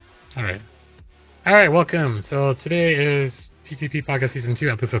All right. All right, welcome. So today is TTP Podcast Season 2,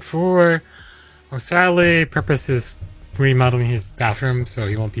 Episode 4. Well, sadly, Purpose is remodeling his bathroom, so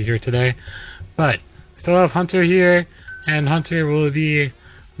he won't be here today. But still have Hunter here, and Hunter will be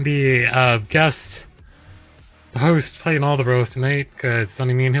the guest host playing all the roles tonight, because it's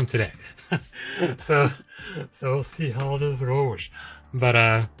only me and him today. so, so we'll see how this goes.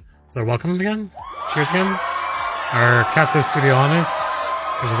 But, so welcome again. Cheers again. Our captive studio honest,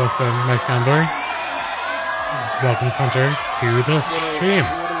 which is also my soundboard. Welcome, Hunter, to the stream.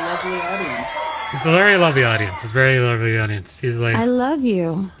 What a lovely audience. It's a very lovely audience. It's a very lovely audience. He's like, I love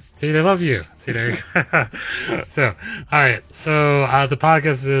you. see, they love you. See, there. So, all right. So, the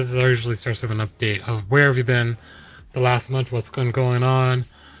podcast usually starts with an update of where have you been the last month, what's been going on,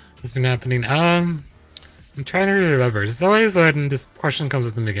 what's been happening. I'm trying to remember. It's always when this question comes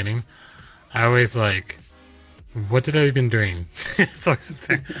at the beginning. I always like, what did I been doing? It's always the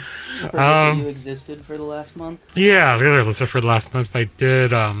thing. Forget you existed for the last month? Yeah, literally, so for the last month I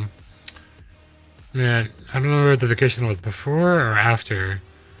did, man, I don't know whether the vacation was before or after.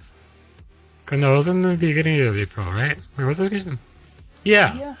 No, it was in the beginning of April, right? Wait, was it vacation?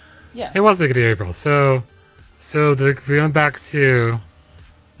 Yeah. Yeah. It was the beginning of April. We went back to,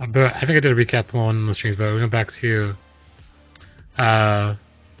 but I think I did a recap on the streams, but we went back to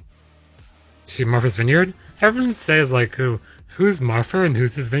Martha's Vineyard. Everyone says, like, who's Martha and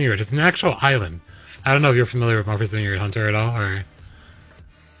who's his vineyard? It's an actual island. I don't know if you're familiar with Martha's Vineyard, Hunter, at all, or...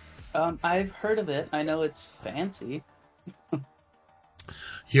 I've heard of it. I know it's fancy.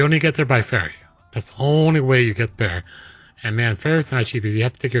 You only get there by ferry. That's the only way you get there. And, man, ferry's not cheap. If you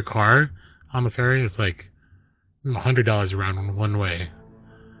have to take your car on the ferry, it's like $100 around one way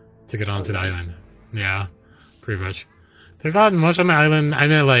to get onto the island. Yeah, pretty much. There's not much on the island. I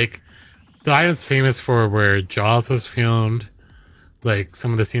mean, like... The island's famous for where Jaws was filmed. Like,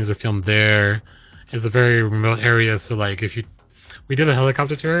 some of the scenes were filmed there. It's a very remote area, so, like, we did a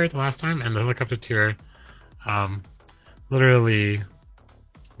helicopter tour the last time, and the helicopter tour, literally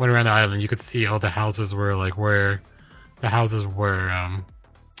went around the island. You could see all the houses were, like, where the houses were,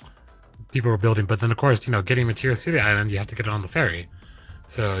 people were building. But then, of course, getting materials to the island, you have to get it on the ferry.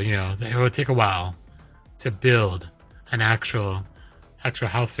 So, it would take a while to build an actual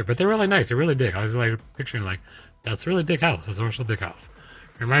house there, but they're really nice. They're really big. I was like picturing like that's a really big house. That's a really big house.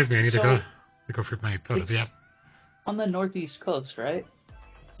 It reminds me, I need to go for my photos. Yeah. On the northeast coast, right?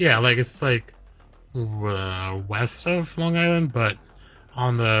 Yeah, like it's like west of Long Island, but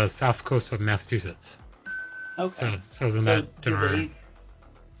on the south coast of Massachusetts. Okay. So it's in that do they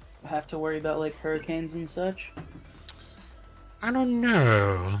have to worry about like hurricanes and such? I don't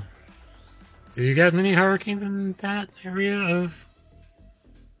know. Do you get many hurricanes in that area of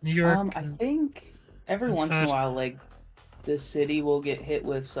New York? I think every once in a while, like, the city will get hit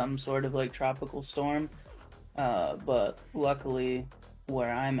with some sort of, like, tropical storm. But luckily,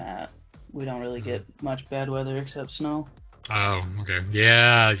 where I'm at, we don't really get much bad weather except snow. Oh, okay.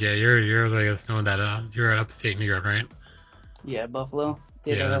 Yeah, you're like snowing that, you're at upstate New York, right? Yeah, Buffalo.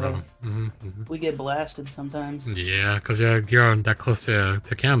 We get blasted sometimes. Yeah, because you're that close to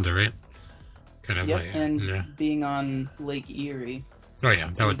Canada, right? Kind of. Yep, like, and yeah. being on Lake Erie. Oh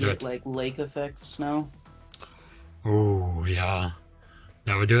yeah, that would do it. Like lake effect snow. Oh yeah,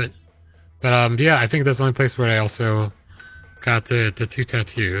 that would do it. But yeah, I think that's the only place where I also got the two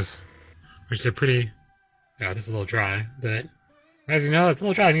tattoos, which are pretty. Yeah, this is a little dry, but as you know, it's a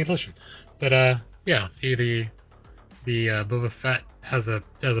little dry. I need lotion. But yeah, see the Boba Fett has a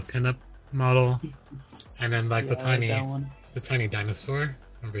pinup model, and then like the tiny dinosaur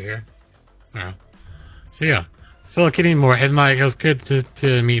over here. So yeah. Still getting more, and it was good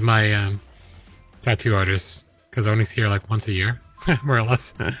to meet my tattoo artist, because I only see her like once a year, more or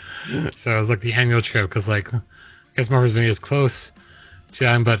less. So it was like the annual trip, because like, I guess Martha's Vineyard is close to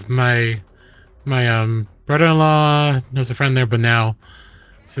them, but my brother-in-law knows a friend there, but now,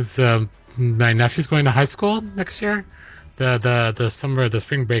 since my nephew's going to high school next year, the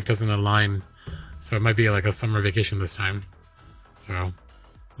spring break doesn't align, so it might be like a summer vacation this time. So,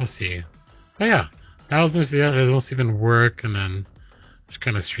 we'll see. But yeah. That was mostly been work, and then just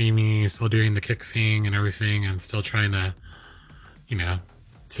kind of streaming, still doing the kick thing and everything, and still trying to,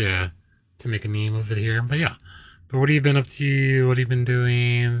 to make a name of it here. But yeah. But what have you been up to? What have you been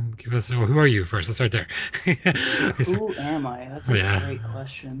doing? Give us. Who are you first? Let's start there. Who am I? That's a great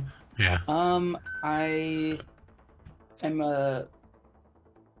question. Yeah. I am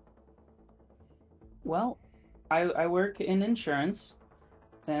Well, I work in insurance.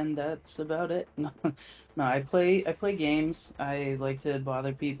 And that's about it. No, I play games. I like to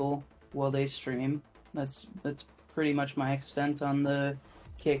bother people while they stream. That's pretty much my extent on the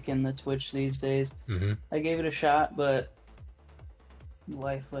Kick and the Twitch these days. Mm-hmm. I gave it a shot, but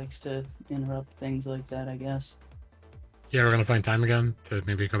life likes to interrupt things like that, I guess. Yeah, we're gonna find time again to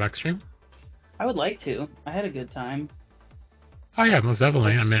maybe go back stream. I would like to. I had a good time. Oh yeah, most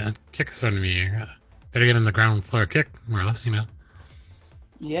definitely. I mean, Kick is starting to be better get in the ground floor Kick, more or less, you know.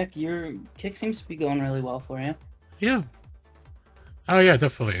 Yeah, your Kick seems to be going really well for you. Yeah. Oh yeah,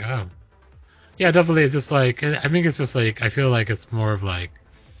 definitely. Oh. Yeah, definitely. It's just like I think it's just like I feel like it's more of like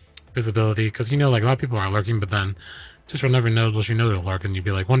visibility because you know like a lot of people are lurking, but then just will never know unless you know they're lurking. You'd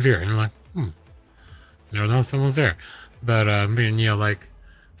be like one viewer, and you're like, never know someone's there. But I mean, you know, like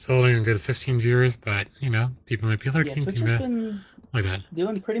so only a good 15 viewers, but you know, people might be lurking. Yeah, Twitch has been like that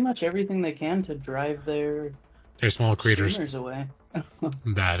doing pretty much everything they can to drive their small creators streamers away.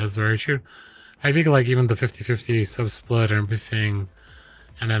 That is very true. I think like even the 50-50 sub split and everything,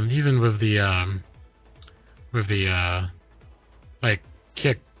 and then even with the like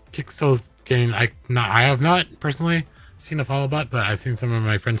Kick still getting I have not personally seen a follow bot, but I've seen some of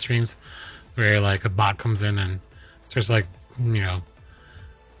my friends' streams where like a bot comes in and starts like you know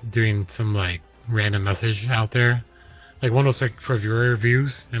doing some like random message out there, like one of those like for viewer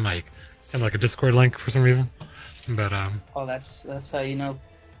views and like send like a Discord link for some reason. But oh, that's how you know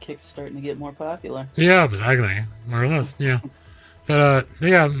Kick's starting to get more popular. Yeah, exactly, more or less. Yeah, but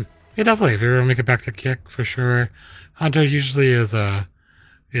yeah, definitely. If you ever make it back to Kick, for sure. Hunter usually is a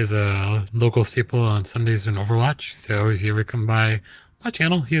local staple on Sundays in Overwatch. So if you ever come by my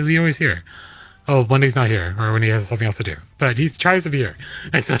channel, he'll be always here. Oh, when he's not here, or when he has something else to do. But he tries to be here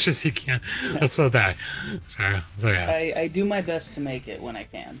as much as he can. That's what that. So yeah. I do my best to make it when I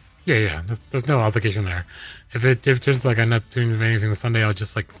can. Yeah. There's no obligation there. If it's just like I'm not doing anything with Sunday, I'll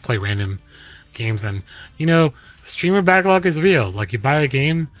just like play random games. And you know, streamer backlog is real. Like you buy a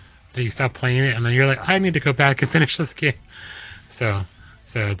game, then you stop playing it, and then you're like, I need to go back and finish this game. So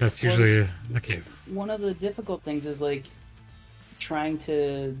that's usually the case. One of the difficult things is like trying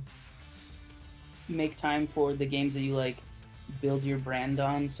to make time for the games that you like build your brand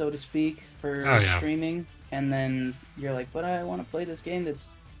on, so to speak, for streaming, and then you're like, but I want to play this game that's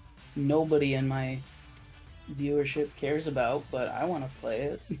nobody in my viewership cares about, but I want to play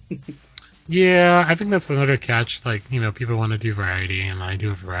it. Yeah, I think that's another catch. Like, you know, people want to do variety, and I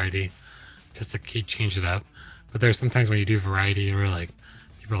do a variety just to change it up. But there's sometimes when you do variety, you're like,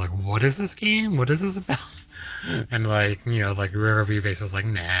 people are like, what is this game? What is this about? And like, you know, like rare review base was like,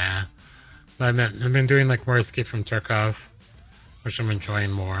 nah. But I've been doing like more Escape from Tarkov, which I'm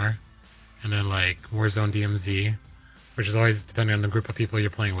enjoying more, and then like Warzone DMZ, which is always depending on the group of people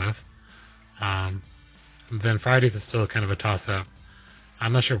you're playing with. Then Fridays is still kind of a toss-up.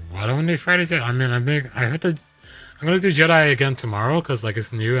 I'm not sure what I want to do Fridays yet. I mean, I'm gonna do Jedi again tomorrow because like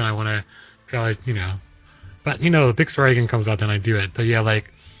it's new and I want to feel like But you know, the big story again comes out, then I do it. But yeah, like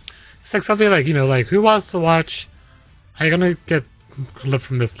it's like something like like who wants to watch? I'm gonna get a clip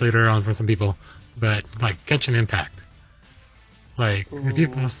from this later on for some people, but like Genshin Impact. Like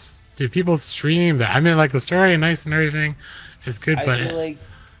did people stream that? I mean, like the story is nice and everything, it's good, but I feel like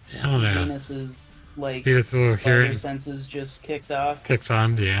I don't know. Venus's like spider senses just kicked off. Kicks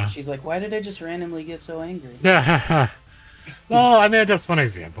on, yeah. She's like, why did I just randomly get so angry? Yeah. Well, I mean, that's one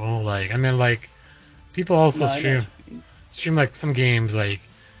example. Like, I mean, like people also stream like some games. Like,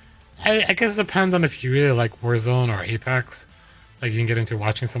 I guess it depends on if you really like Warzone or Apex. Like, you can get into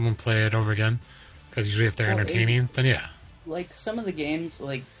watching someone play it over again. Because usually if they're entertaining, then yeah. Like, some of the games,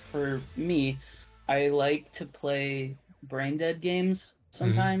 like, for me, I like to play brain-dead games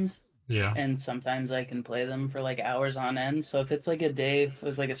sometimes. Mm-hmm. Yeah. And sometimes I can play them for, like, hours on end. So if it's, like, it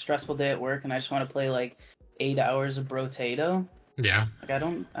was, like, a stressful day at work and I just want to play, like, 8 hours of Brotato. Yeah. Like, I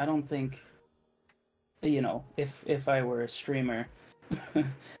don't think, if I were a streamer,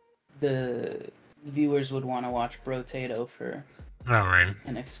 the viewers would want to watch Brotato for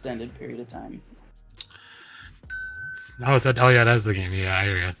an extended period of time. Oh yeah, that's the game. Yeah, I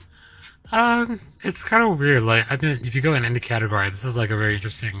hear you. It's kind of weird. Like, I mean, if you go in any category, this is like a very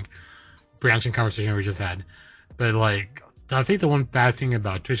interesting branching conversation we just had. But like, I think the one bad thing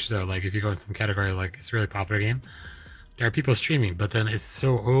about Twitch though, like if you go in some category, like it's a really popular game, there are people streaming, but then it's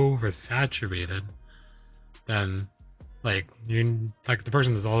so oversaturated. Then, like the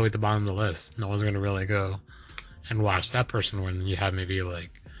person that's all the way at the bottom of the list, no one's gonna really go and watch that person when you have maybe like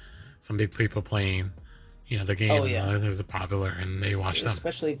some big people playing, the game. Oh, yeah. Is popular and they watch them.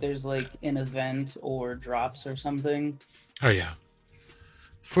 Especially if there's like an event or drops or something. Oh yeah,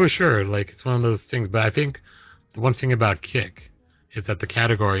 for sure. Like it's one of those things. But I think the one thing about Kick is that the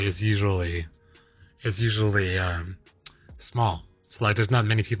category is usually small. So like there's not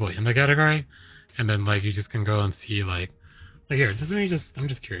many people in the category, and then like you just can go and see like Like here, just let me just. I'm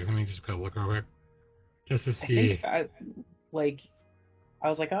just curious. Let me just go look real quick, just to I think see. like I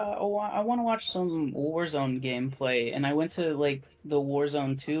was like, oh, I want to watch some Warzone gameplay, and I went to like the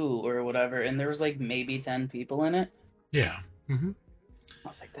Warzone 2 or whatever, and there was like maybe 10 people in it. Yeah. Mhm. I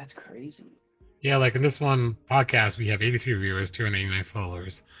was like, that's crazy. Yeah, like in this one podcast, we have 83 viewers, 289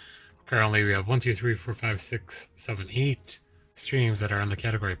 followers. Currently, we have 1, 2, 3, 4, 5, 6, 7, 8 streams that are in the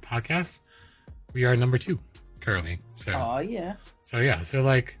category podcast. We are number 2 currently. Oh yeah. So yeah, so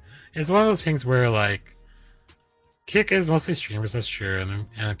like it's one of those things where like Kick is mostly streamers, that's true,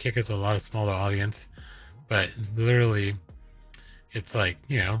 and Kick is a lot of smaller audience, but literally it's like,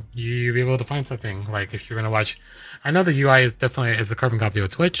 you'll be able to find something. Like if you're gonna watch, I know the UI is definitely is a carbon copy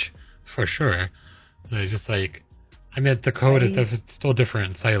of Twitch for sure. So it's just like, I mean the code is still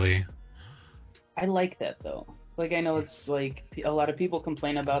different slightly. I like that though. Like I know it's like a lot of people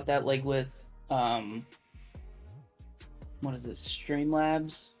complain about that, like with what is it,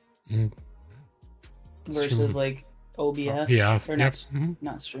 Streamlabs Mm. versus like OBS Yeah, or yep.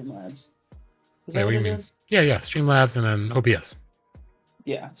 not Streamlabs. Is Wait, that what what do you it mean? is? Yeah, Streamlabs and then OBS.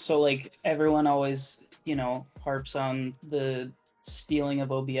 Yeah. So like everyone always, harps on the stealing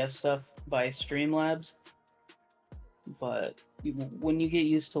of OBS stuff by Streamlabs, but when you get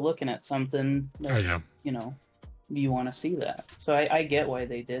used to looking at something, that, Oh yeah. You want to see that. So I get why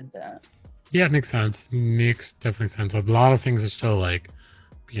they did that. Yeah, it makes sense. Makes definitely sense. A lot of things are still like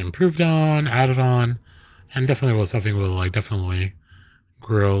being improved on, added on, and definitely something will like definitely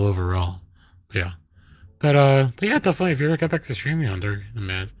grow overall. But yeah. But yeah, definitely if you ever get back to streaming under the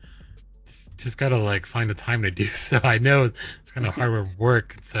man, just gotta like find the time to do so. I know it's kind of hard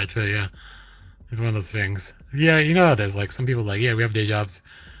work and such, but yeah, it's one of those things. Yeah, you know how it is. Like some people like, yeah, we have day jobs,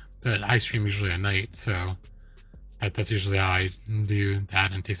 but I stream usually at night, so that's usually how I do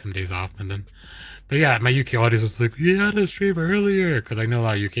that and take some days off. And then, but yeah, my UK audience was like, you had to stream earlier, because I know a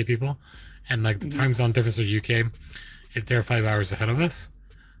lot of UK people, and like the time zone difference with UK, if they're 5 hours ahead of us.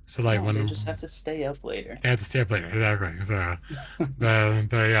 So like when they just have to stay up later. They have to stay up later, exactly. So,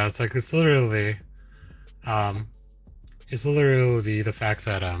 but yeah, it's like it's literally the fact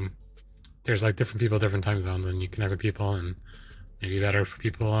that there's like different people, different time zones, and you can have people, and maybe better for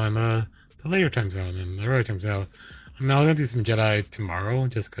people on the later time zone and the early time zone. I mean, I'm gonna do some Jedi tomorrow,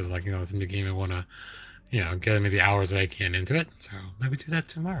 just because like it's a new game. I wanna get maybe the hours that I can into it. So maybe do that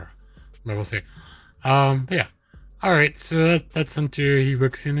tomorrow. But we'll see. But yeah. Alright, so that's Hunter. He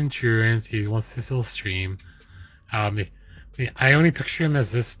works in insurance. He wants to still stream. I only picture him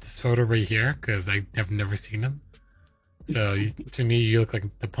as this photo right here because I have never seen him. So to me, you look like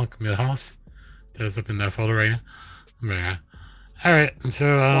the punk Millhouse that is up in that photo right now. But yeah. Alright, so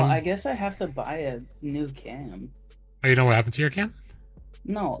well, I guess I have to buy a new cam. Oh, you know what happened to your cam?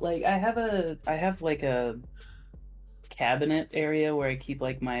 No, like I have like a cabinet area where I keep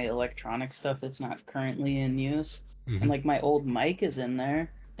like my electronic stuff that's not currently in use. And like my old mic is in there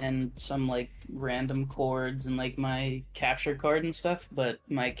and some like random cords and like my capture card and stuff, but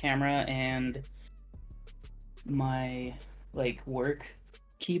my camera and my like work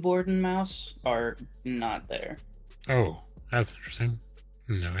keyboard and mouse are not there. Oh, that's interesting.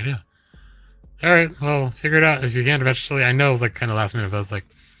 No idea. Alright, well, figure it out if you can eventually. I know it was like kind of last minute, but I was like,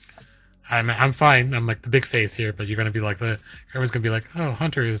 I'm fine. I'm like the big face here, but you're gonna be like everyone's gonna be like, oh,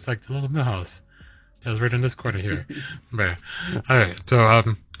 Hunter is like the little Millhouse. That was right in this corner here. But alright, so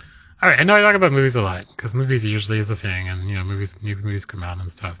alright, I know I talk about movies a lot because movies usually is a thing, and new movies come out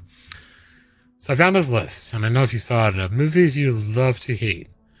and stuff. So I found this list, and I know if you saw it, of movies you love to hate.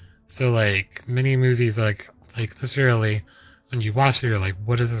 So like many movies, like necessarily when you watch it, you're like,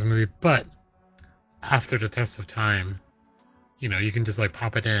 what is this movie? But after the test of time, you can just like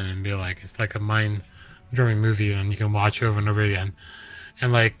pop it in and be like, it's like a mind-blowing movie, and you can watch over and over again.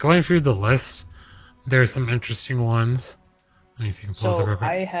 And like going through the list, there are some interesting ones. Let me see. So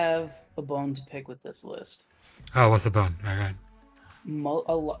I have a bone to pick with this list. Oh, what's the bone? All right.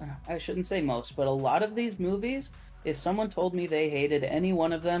 I shouldn't say most, but a lot of these movies, if someone told me they hated any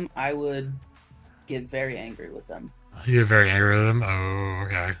one of them, I would get very angry with them. You get very angry with them? Oh,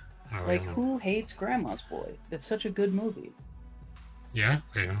 okay. Oh, like, who hates Grandma's Boy? It's such a good movie. Yeah?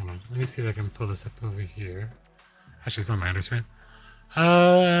 Wait, hold on. Let me see if I can pull this up over here. Actually, it's on my other screen.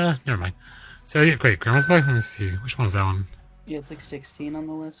 Never mind. So, yeah, great. Grandma's Boy? Let me see. Which one's that one? Yeah, it's like 16 on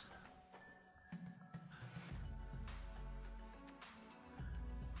the list.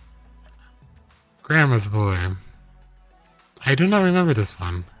 Grandma's Boy. I do not remember this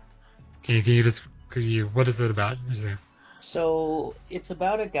one. Can you just... what is it about? So, it's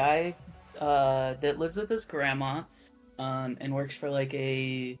about a guy that lives with his grandma and works for like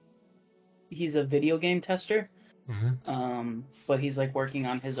he's a video game tester. But he's like working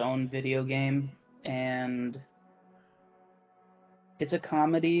on his own video game, and it's a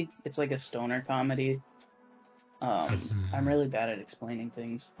comedy. It's like a stoner comedy. I'm really bad at explaining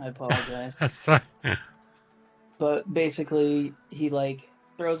things. I apologize. That's fine. But basically, he like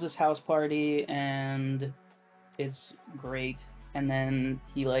throws this house party, and it's great. And then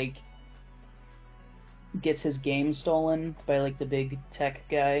he like gets his game stolen by like the big tech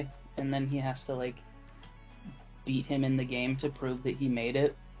guy, and then he has to like beat him in the game to prove that he made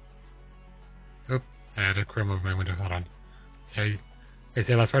it. Oop, I had a crow over my window. Hold on. Sorry. Wait,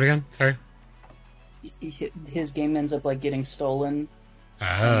 say the last part again? Sorry? His game ends up like getting stolen. Oh,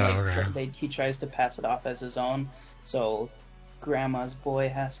 and, okay. He tries to pass it off as his own, so Grandma's boy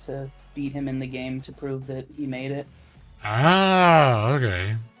has to beat him in the game to prove that he made it. Ah,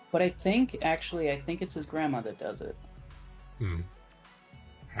 okay. But I think it's his grandma that does it. Alright,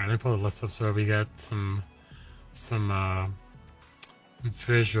 let me pull the list up so we get some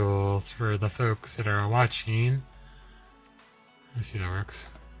visuals for the folks that are watching. Let's see if that works.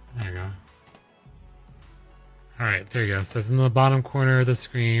 There you go. Alright, there you go. So it's in the bottom corner of the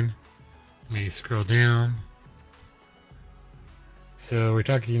screen. Let me scroll down. So we're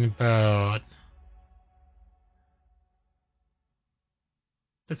talking about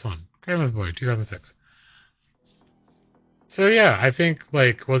this one, Grandma's Boy, 2006. So yeah, I think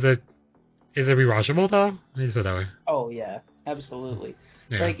is it rewatchable though? Let me just put it that way. Oh yeah, absolutely.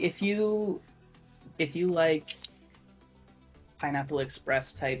 Yeah. Like if you like Pineapple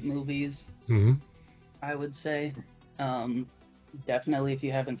Express type movies, I would say, definitely if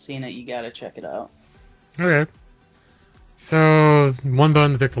you haven't seen it, you gotta check it out. Okay. So one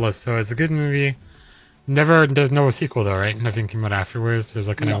bone to pick the list. So it's a good movie. There's no sequel though, right? Nothing came out afterwards. There's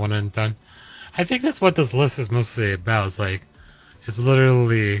like kind of one and done. I think that's what this list is mostly about. It's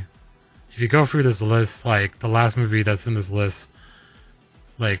literally, if you go through this list, like the last movie that's in this list,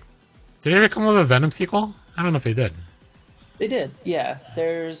 like, did they ever come up with a Venom sequel? I don't know if they did. They did, yeah.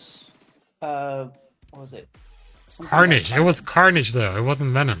 There's, what was it? Carnage. It was Carnage though. It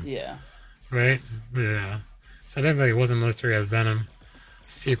wasn't Venom. Yeah. Right? Yeah. So I think it wasn't necessarily a Venom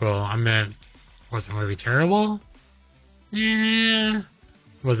sequel. I meant, was the movie terrible? Yeah.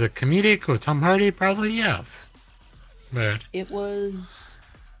 Was it comedic with Tom Hardy? Probably yes. But it was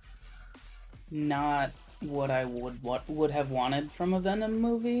not what I would have wanted from a Venom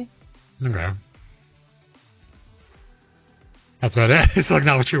movie. Okay. That's about it. It's like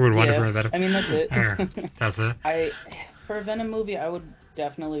not what you would want from a Venom. I mean, that's it. That's it. For a Venom movie, I would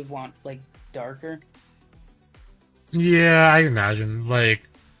definitely want like darker. Yeah, I imagine. Like,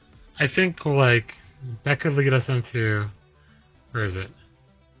 I think like that could lead us into, where is it?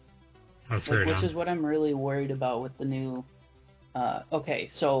 Which is what I'm really worried about with the new. Okay,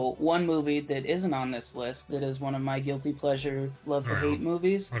 so one movie that isn't on this list that is one of my guilty pleasure love to hate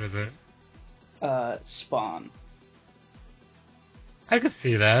movies. What is it? Spawn. I could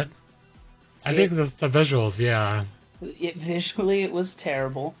see that. I think the visuals, yeah. Visually, it was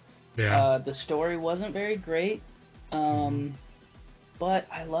terrible. Yeah. The story wasn't very great. But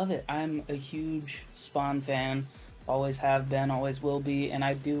I love it. I'm a huge Spawn fan. Always have been, always will be, and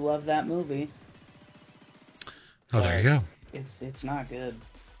I do love that movie. Oh, there you go. It's not good.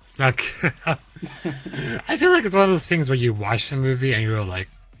 It's not good. I feel like it's one of those things where you watch the movie and you're like,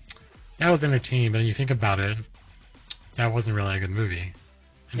 that was entertaining, but then you think about it, that wasn't really a good movie.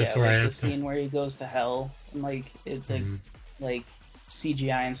 And that's where the scene where he goes to hell, and like like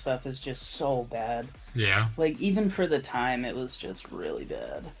CGI and stuff is just so bad. Yeah. Like even for the time, it was just really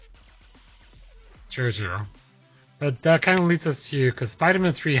bad. Sure. But that kind of leads us to, because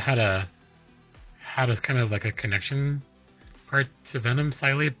Spider-Man 3 had a kind of like a connection part to Venom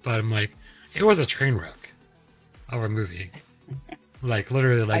slightly, but I'm like, it was a train wreck of a movie. Like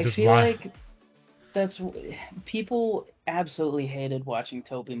literally, like just like that's people absolutely hated watching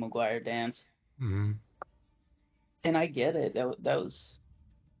Tobey Maguire dance. Mm-hmm. And I get it. That was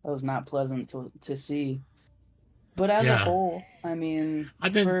not pleasant to see. But as a whole, I mean,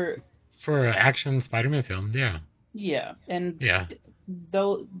 for an action Spider-Man film, yeah. Yeah, and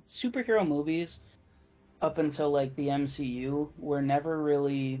though superhero movies up until like the MCU were never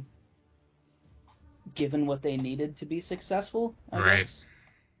really given what they needed to be successful, I guess.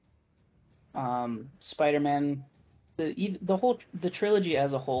 Spider-Man, the trilogy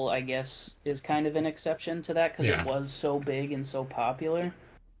as a whole, I guess, is kind of an exception to that because it was so big and so popular.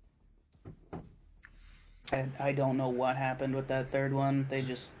 I don't know what happened with that third one. They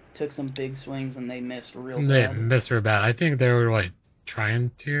just took some big swings and they missed real bad. They missed real bad. I think they were like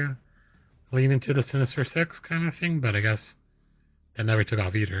trying to lean into the Sinister Six kind of thing, but I guess that never took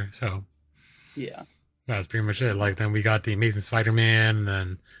off either. So yeah. That's pretty much it. Like then we got the Amazing Spider-Man, and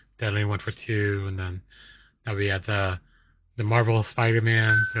then Deadly 1 for 2, and then now we had the Marvel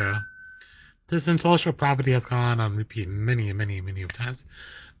Spider-Man. So this intellectual property has gone on repeat many and many and many times.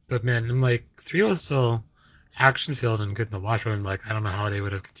 But man, I'm like 3 was still action filled and good to watch. And like I don't know how they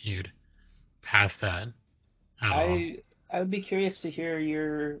would have continued past that at all. I would be curious to hear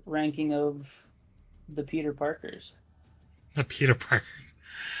your ranking of the Peter Parkers. The Peter Parker.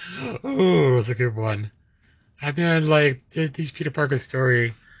 Ooh, it's a good one. I mean, like these Peter Parker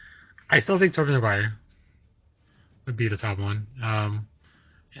story. I still think Tobey Maguire would be the top one.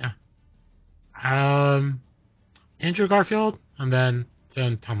 Yeah. Um, Andrew Garfield, and then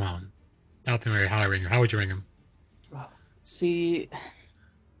Tom Holland. That would be how I ring him. How would you ring him? See,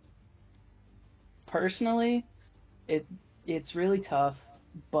 personally, it it's really tough,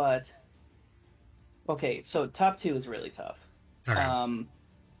 but okay, so top two is really tough. All right.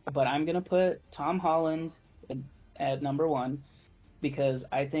 But I'm gonna put Tom Holland at number one because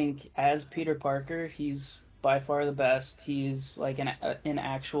I think as Peter Parker, he's by far the best. He's like an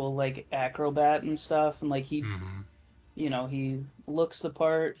actual like acrobat and stuff, and like Mm-hmm. he looks the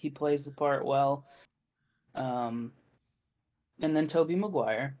part, he plays the part well. Um, and then Tobey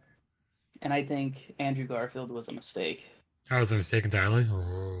Maguire, and I think Andrew Garfield was a mistake. That was a mistake entirely.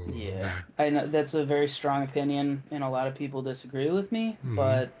 Oh, Yeah, okay. I know that's a very strong opinion, and a lot of people disagree with me, Mm-hmm.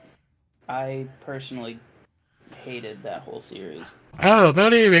 but I personally hated that whole series. Oh, that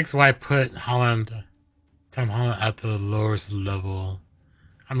only makes why I put Tom Holland at the lowest level.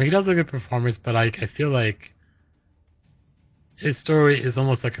 I mean, he does a good performance, but like I feel like his story is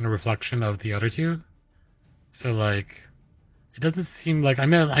almost like a reflection of the other two. So like, it doesn't seem like I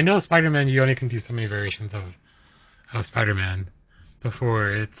know Spider-Man. You only can do so many variations of Spider-Man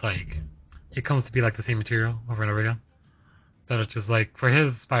before it's like it comes to be like the same material over and over again. But it's just like for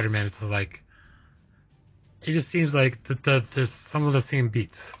his Spider-Man, it's just like it just seems like the some of the same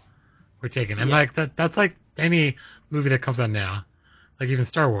beats were taken, and Yeah, like that's like any movie that comes out now, like even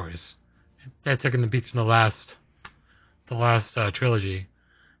Star Wars, they're taking the beats from the last trilogy,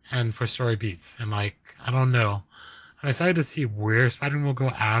 and for story beats, and like I don't know, I'm excited to see where Spider-Man will go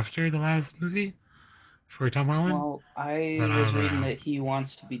after the last movie for Tom Holland, well, I but I was don't reading know. that he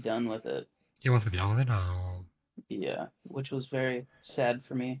wants to be done with it. He wants to be on it. Oh. Yeah, which was very sad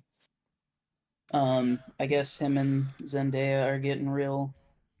for me. I guess him and Zendaya are getting real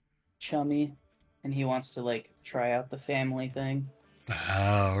chummy, and he wants to like try out the family thing,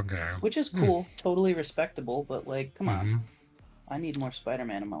 Oh, okay. which is Hmm. cool, totally respectable, but like, come on, Mm-hmm. I need more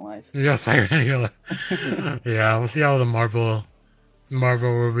Spider-Man in my life. Yes, yeah. We'll see how the Marvel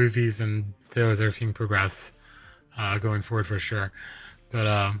movies and those everything progress going forward for sure. But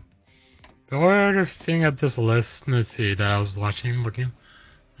the one other thing at this list, let's see, that I was looking.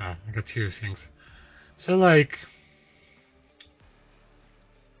 I got two things. So like,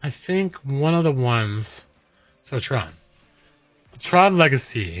 I think one of the ones. So Tron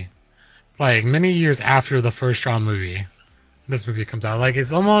Legacy, like many years after the first Tron movie, this movie comes out. Like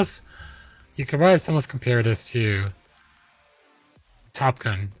it's almost you could probably almost compare this to Top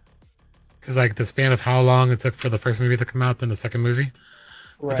Gun, because like the span of how long it took for the first movie to come out, then the second movie.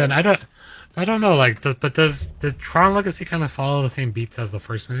 But then Right. I don't know. Like, did Tron Legacy kind of follow the same beats as the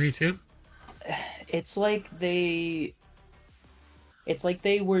first movie too? It's like they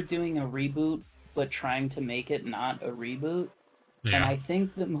were doing a reboot but trying to make it not a reboot, and Yeah. I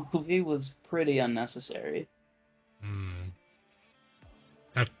think the movie was pretty unnecessary. Hmm.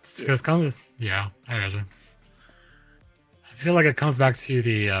 That's Yeah. it comes. Yeah, I imagine. I feel like it comes back to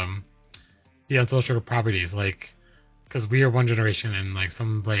the intellectual properties, like because we are one generation and like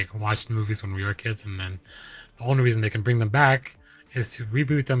some like watched movies when we were kids, and then the only reason they can bring them back is to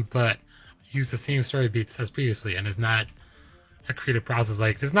reboot them, but use the same story beats as previously, and it's not a creative process.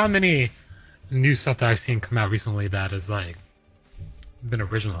 Like there's not many new stuff that I've seen come out recently that is like been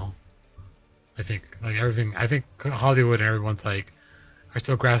original. I think like everything. I think Hollywood and everyone's like are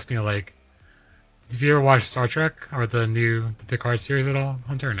still grasping at like. Have you ever watched Star Trek or the Picard series at all,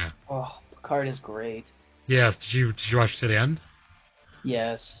 Hunter? No. Oh, Picard is great. Yes. Did you watch it to the end?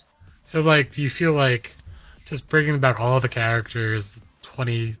 Yes. So like, do you feel like just bringing back all the characters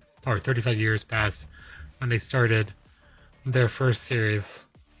 20 or 35 years past when they started their first series?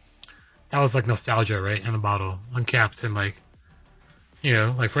 That was like nostalgia, right? In a bottle, uncapped, and like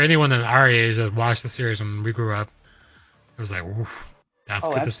like for anyone at our age that watched the series when we grew up, it was like, oof, that's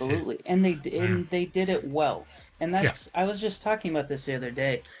Oh, good to see. absolutely. Yeah. And they did it well. And Yeah. that's I was just talking about this the other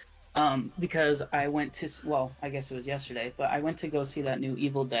day. Because I went to well, I guess it was yesterday, but I went to go see that new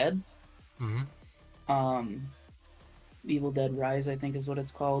Evil Dead. Hmm. Um, Evil Dead Rise, I think is what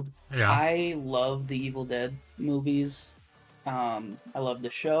it's called. Yeah. I love the Evil Dead movies. I love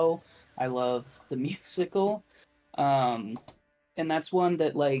the show. I love the musical. Um, and that's one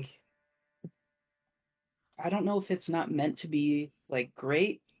that like I don't know if it's not meant to be like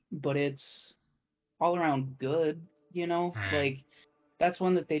great, but it's all around good, you know? Right. Like that's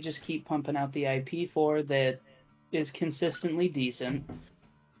one that they just keep pumping out the IP for that is consistently decent.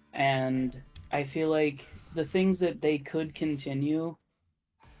 And I feel like the things that they could continue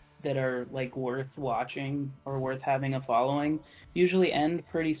that are like worth watching or worth having a following usually end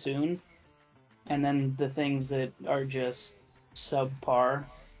pretty soon. And then the things that are just subpar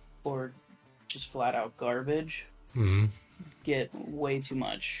or just flat out garbage Mm-hmm. get way too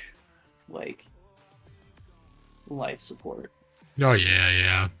much like life support. Oh yeah,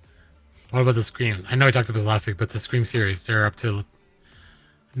 yeah. What about the Scream? I know I talked about this last week, but the Scream series, they're up to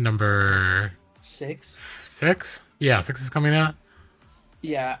number 6? 6. Yeah, 6 is coming out.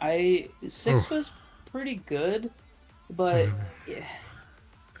 Yeah, I 6 Oh. was pretty good, but Mm.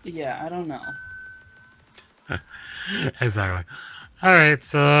 yeah, I don't know. Exactly. All right,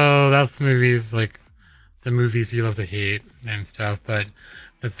 so that's the movies, like the movies you love to hate and stuff, but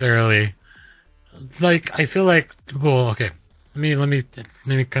necessarily, like I feel like, well, okay, let me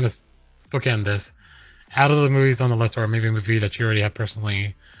kind of bookend this. Out of the movies on the list, or maybe a movie that you already have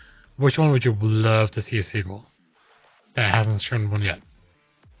personally, which one would you love to see a sequel that hasn't shown one yet?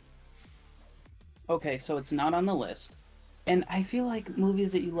 Okay, so it's not on the list. And I feel like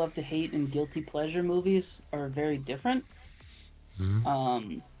movies that you love to hate and guilty pleasure movies are very different. Hmm?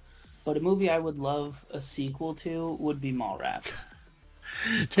 Um, but a movie I would love a sequel to would be Mallrats.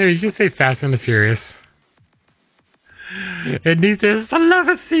 Jerry, you just say Fast and the Furious. It needs this. I love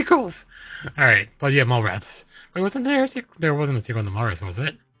its sequels. All right, but yeah, Mallrats. Wait, wasn't there a sequel? There wasn't a sequel to Mallrats, was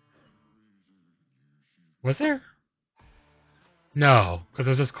it? Was there? No, because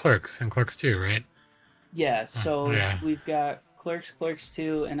it was just Clerks and Clerks 2, right? Yeah, Oh, so yeah. we've got Clerks, Clerks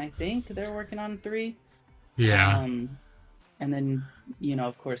 2, and I think they're working on 3. Yeah. Um, and then,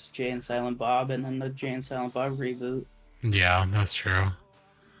 of course, Jay and Silent Bob, and then the Jay and Silent Bob reboot. Yeah, that's true.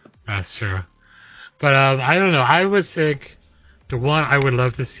 That's true. But I don't know. I would think the one I would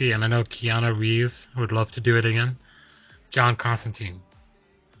love to see, and I know Keanu Reeves would love to do it again, John Constantine.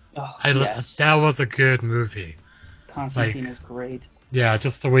 Oh, yes. That was a good movie. Like, Constantine is great. yeah,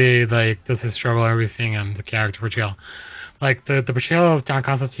 just the way like does his struggle and everything, and the character portrayal. Like the portrayal of John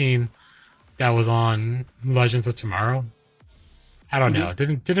Constantine that was on Legends of Tomorrow. I don't know.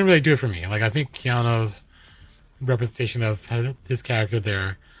 Hmm. Didn't really do it for me. Like I think Keanu's representation of his character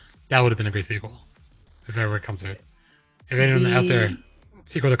there, that would have been a great sequel if it ever comes to it. If anyone out there, The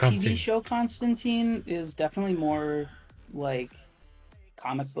sequel to TV Constantine. show Constantine is definitely more like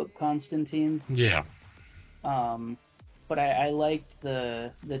comic book Constantine. Yeah. Um, but I liked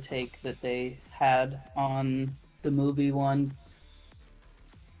the take that they had on the movie one,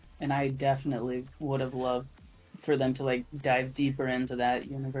 and I definitely would have loved for them to like dive deeper into that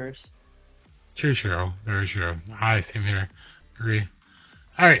universe. True, true. Very true. I same here. Agree.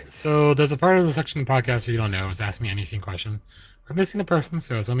 Alright, so there's a part of the section of the podcast that you don't know is Ask Me Anything question. We're missing the person,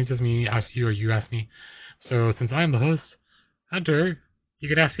 so it's only just me ask you or you ask me. So since I'm the host, Hunter, you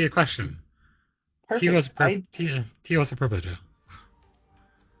could ask me a question. T was Perfect. a purpose to.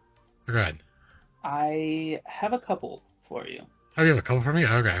 Go ahead. I have a couple for you. Oh, you have a couple for me?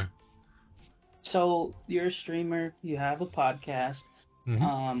 Okay. So you're a streamer, you have a podcast. Mm-hmm.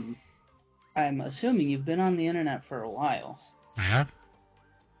 Um, I'm assuming you've been on the internet for a while. I have?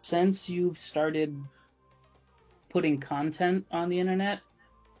 Since you've started putting content on the internet,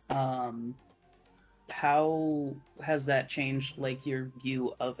 um, how has that changed, like, your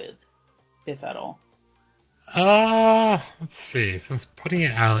view of it, if at all? Let's see. Since putting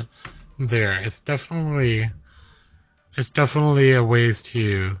it out there, it's definitely a ways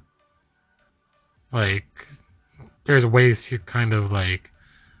to, like, there's ways to kind of, like,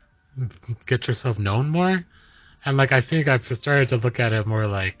 get yourself known more. And, like, I think I've started to look at it more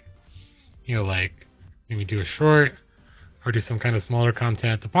like, like, maybe do a short or do some kind of smaller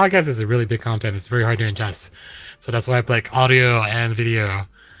content. The podcast is a really big content. It's very hard to ingest. So that's why, like, audio and video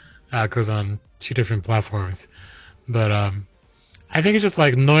goes on 2 different platforms. But, I think it's just,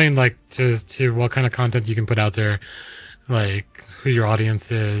 like, knowing, like, to what kind of content you can put out there, like, who your audience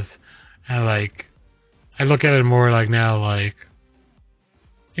is, and, like, I look at it more like now, like,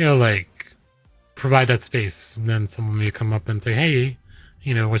 like, provide that space. And then someone may come up and say, hey,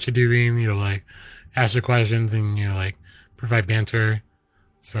 what you doing? Like, ask your questions and, like, provide banter.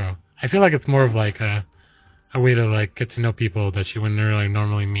 So, I feel like it's more of, like, a way to, like, get to know people that you wouldn't really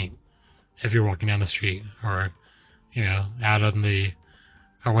normally meet if you're walking down the street or, out on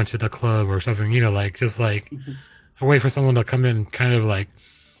I went to the club or something, like just like Mhm. I wait for someone to come in, kind of like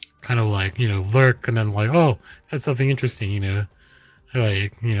lurk, and then like, oh, said something interesting,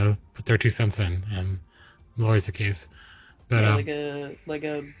 like put their 2 cents in, and always the case. But Yeah, like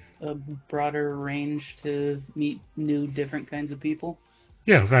a broader range to meet new different kinds of people.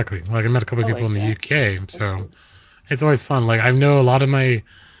 yeah, exactly. Like I met a couple I of people in like the that. UK, That's so good. it's always fun. Like I know a lot of my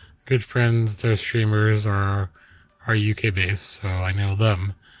good friends, they're streamers are UK based, so I know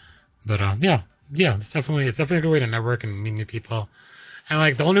them. But yeah, it's definitely a good way to network and meet new people. And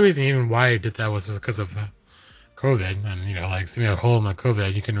like the only reason even why I did that was just because of COVID, and like sitting at home on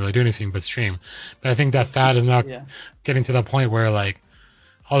COVID, you couldn't really do anything but stream. But I think that fad is now Yeah. getting to the point where like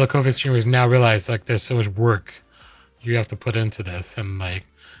all the COVID streamers now realize like there's so much work you have to put into this and like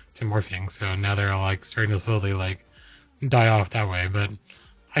to morphing. So now they're all like starting to slowly like die off that way. But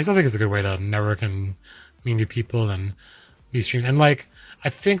I still think it's a good way to network and meet new people and these streams. And like I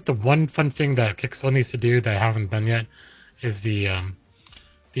think the one fun thing that Kick still needs to do that I haven't done yet is the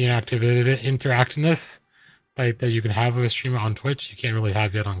interactiveness like that you can have with a streamer on Twitch. You can't really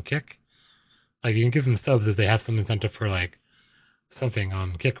have yet on Kick. Like you can give them subs if they have some incentive for like something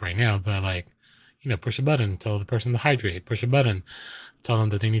on Kick right now, but like push a button, tell the person to hydrate, push a button, tell them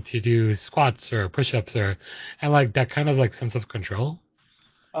that they need to do squats or push-ups and like that kind of like sense of control.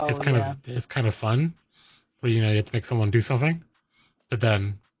 It's Oh kind of yeah. it's kind of fun, where you have to make someone do something, but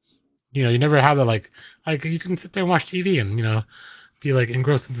then you never have that like you can sit there and watch TV and be like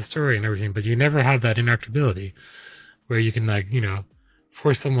engrossed in the story and everything, but you never have that interactability where you can like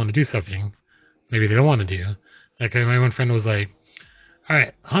force someone to do something maybe they don't want to do. Like my one friend was like, "All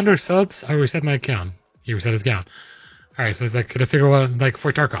right, 100 subs, I reset my account." He reset his account. All right, so it's like, could I figure out like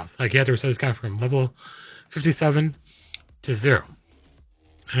for Tarkov? Like he had to reset his account from level 57 to 0, and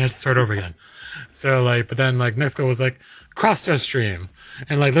I had to start over again. So like, but then like next goal was like cross-dress stream,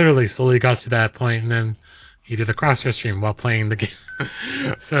 and like literally slowly got to that point, and then he did a cross-dress stream while playing the game.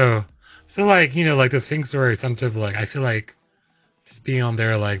 so like like this thing story incentive, like I feel like just being on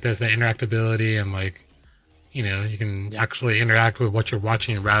there, like there's that interactability and like you can actually interact with what you're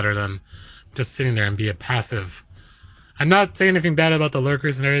watching rather than just sitting there and be a passive. I'm not saying anything bad about the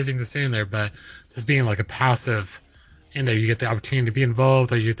lurkers and everything that's sitting there, but just being like a passive in there, you get the opportunity to be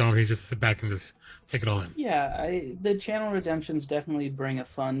involved, or you don't, you just sit back and just take it all in. Yeah, the channel redemptions definitely bring a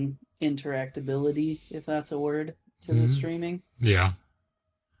fun interactability, if that's a word, to the Mm-hmm. streaming. Yeah.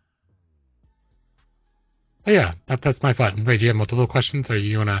 But yeah, that's my thought. Wait, do you have multiple questions, or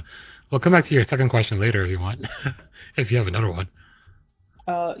you wanna? We'll come back to your second question later if you want, if you have another one.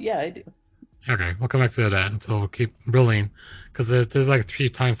 Yeah, I do. Okay, we'll come back to that, and so we'll keep rolling, because there's like 3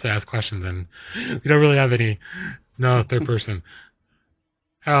 times to ask questions, and we don't really have any. No, third person.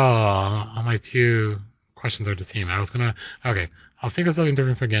 Oh, my 2 questions are the same. I was gonna. Okay, I'll think of something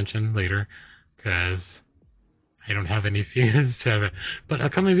different for Genshin later, because I don't have any feelings. But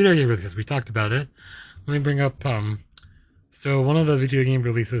upcoming video game releases, we talked about it. Let me bring up. So one of the video game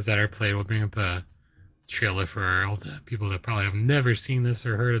releases that are played, we'll bring up a trailer for all the people that probably have never seen this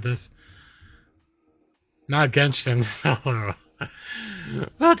or heard of this. Not Genshin.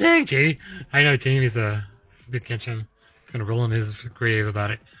 Well, dang, Jamie. I know Jamie's a big Genshin. He's gonna roll in his grave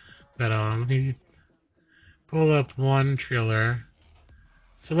about it. But let me pull up one trailer.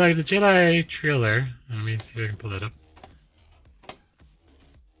 So like the Jedi trailer. Let me see if I can pull that up.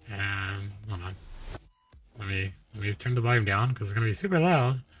 And hold on. Let me turn the volume down because it's gonna be super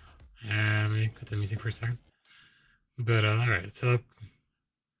loud. And let me cut the music for a second. But alright, so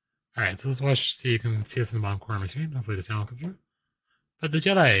let's watch. See, you can see us in the bottom corner of my screen. Hopefully the sound comes through. But the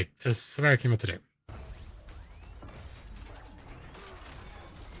Jedi, just Savara came out today.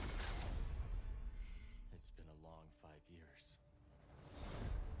 It's been a long 5 years.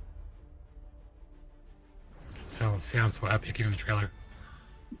 So it sounds so epic even in the trailer.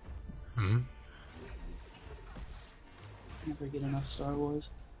 Hmm. Never get enough Star Wars.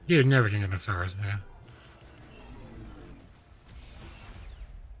 You'd never get enough Star Wars. Yeah.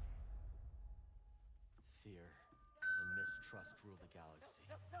 Fear and mistrust rule the galaxy.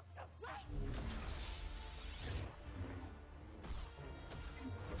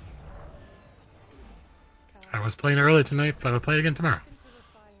 I was playing it early tonight, but I'll play it again tomorrow. Into the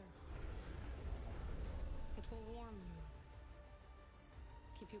fire. It will warm you.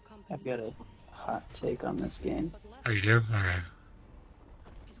 Keep you company. I've got a hot take on this game. But let Oh, you do? Okay.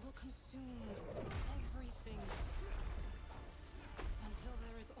 it will consume everything until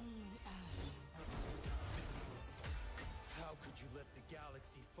there is only ash. How could you let the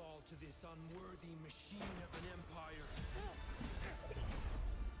galaxy fall to this unworthy machine of an empire?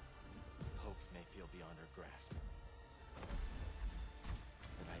 Hope may feel beyond our grasp.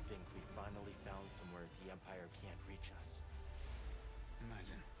 And I think we finally found somewhere the Empire can't reach us.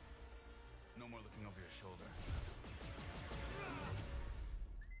 Imagine. No more looking over your shoulder.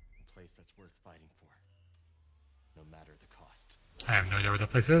 A place that's worth fighting for. No matter the cost. I have no idea where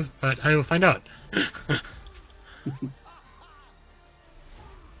that place is, but I will find out.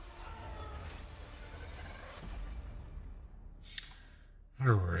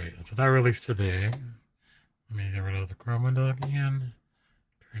 Alright, so that released today. Let me get rid of the Chrome window again.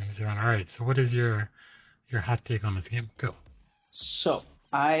 Alright, so what is your hot take on this game? Go. So,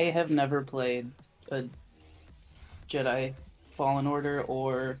 I have never played a Jedi Fallen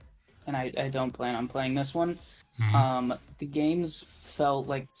Order and I don't plan on playing this one. Mm-hmm. The games felt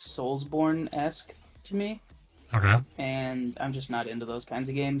like Soulsborne-esque to me. Okay. And I'm just not into those kinds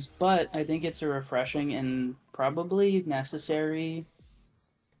of games. But I think it's a refreshing and probably necessary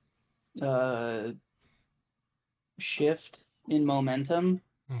shift in momentum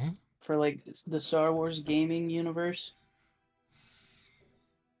for like the Star Wars gaming universe.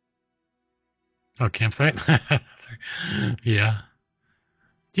 Oh, campsite? Sorry. Yeah.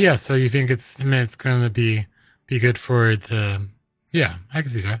 Yeah, so you think it's going to be good for the... Yeah, I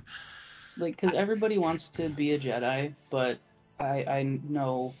can see that. Like, because everybody wants to be a Jedi, but I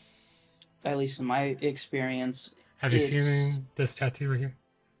know, at least in my experience... Have you seen this tattoo right here?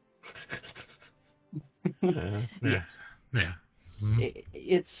 Yeah. Yeah. Mm-hmm.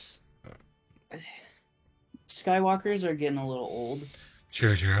 It's... Skywalkers are getting a little old.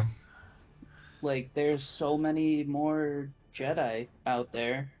 True. Like, there's so many more Jedi out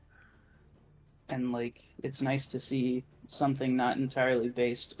there. And, like, it's nice to see something not entirely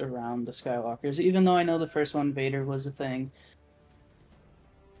based around the Skywalkers, even though I know the first one, Vader, was a thing.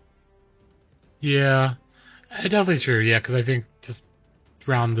 Yeah, definitely true, yeah, because I think just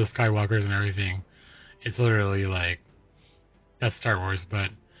around the Skywalkers and everything, it's literally, like, that's Star Wars, but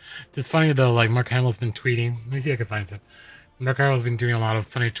it's funny, though, like, Mark Hamill's been tweeting, let me see if I can find some. Mark Hamill's been doing a lot of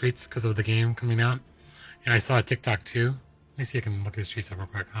funny tweets because of the game coming out, and I saw a TikTok, too. Let me see if I can look his tweets up real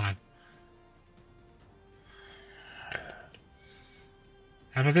quick, hold on.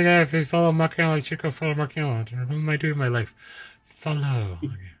 I don't think if I follow Mark Hamill, I should go follow Mark Hamill. What am I doing in my life? Follow.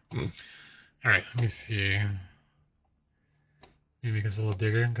 Okay. Alright, let me see. Maybe make this a little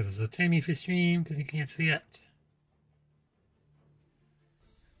bigger because it's a tiny for stream because you can't see it.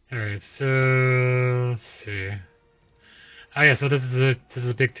 Alright, so let's see. Oh yeah, so this is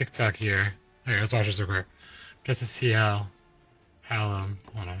a big TikTok here. Alright, let's watch this real quick. Just to see how hold on,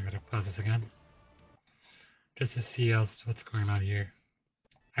 I gotta pause this again. Just to see what's going on here.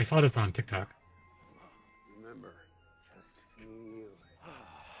 I saw this on TikTok. Remember, just feel it.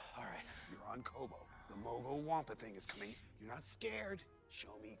 Alright. You're on Kobo. The Mogul Wampa thing is coming. You're not scared.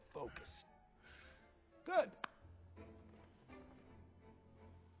 Show me focus. Good.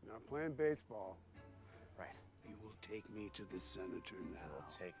 You're not playing baseball. Right. You will take me to the senator now.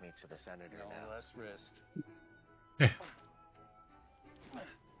 You'll take me to the senator No now. less risk.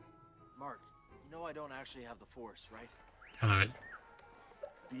 Mark, you know I don't actually have the Force, right? I love it.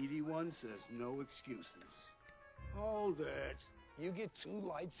 BD1 says no excuses. Hold it. You get 2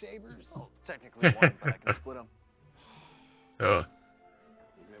 lightsabers? Oh, technically one, but I can split them. Oh.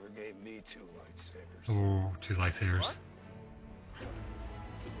 You never gave me 2 lightsabers. Ooh, 2 lightsabers. What?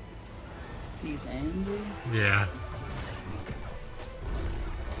 He's angry? Yeah.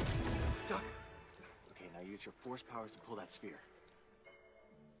 Duck. Okay, now use your Force powers to pull that sphere.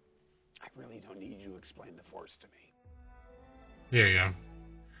 I really don't need you to explain the Force to me. There you go.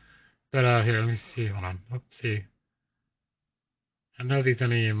 But here, let me see. Hold on. Let's see. I don't know if he's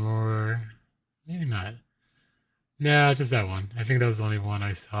done any more. Maybe not. No, just that one. I think that was the only one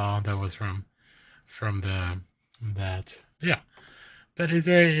I saw that was from that. Yeah. But it's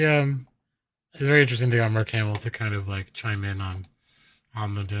very interesting thing on Mark Hamill to kind of like chime in on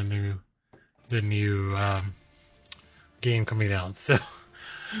the new game coming out. So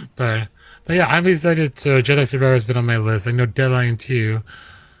but yeah, I'm excited. So Jedi Survivor has been on my list. I know Dead Island 2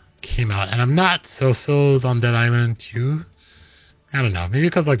 came out, and I'm not so sold on Dead Island 2. I don't know, maybe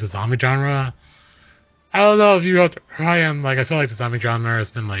because like the zombie genre. I don't know if you go I am like I feel like the zombie genre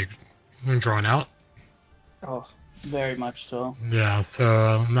has been like drawn out. Oh, very much so. Yeah, so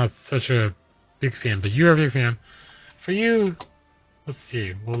I'm not such a big fan, but you're a big fan. For you, let's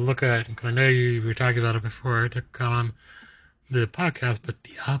see. We'll look at because I know you were talking about it before to come on the podcast, but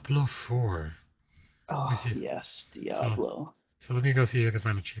Diablo 4. Oh yes, Diablo. So let me go see if I can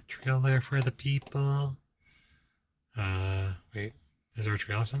find a trailer for the people. Wait, is there a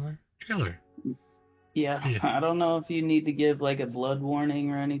trailer somewhere? Trailer. Yeah, I don't know if you need to give like a blood warning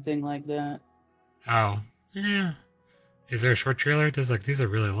or anything like that. Oh, yeah. Is there a short trailer? There's like, these are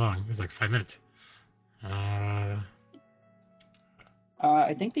really long. There's like 5 minutes. I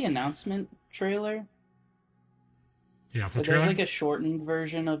think the announcement trailer. Yeah, So trailer? there's like a shortened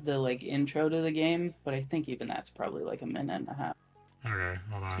version of the like intro to the game, but I think even that's probably like a minute and a half. Okay,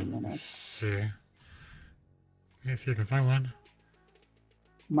 hold 2 on. minutes. Let's see. Let me see if I can find one.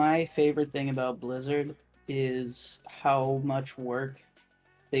 My favorite thing about Blizzard is how much work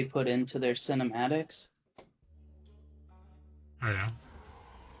they put into their cinematics. Oh yeah.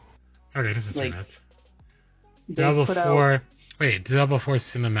 Okay, this is 2 Like, minutes. They Diablo put 4. out. Wait, Diablo 4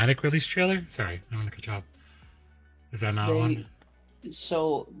 cinematic release trailer? Sorry, I'm gonna cut you off. Is that not one?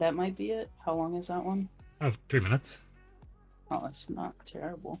 So that might be it. How long is that one? Oh, 3 minutes. Oh, that's not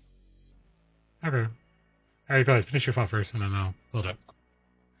terrible. Okay. Alright, go ahead. Finish your thought first, and then I'll build up.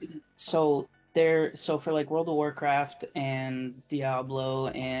 So for like World of Warcraft and Diablo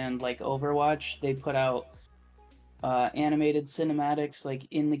and like Overwatch, they put out animated cinematics like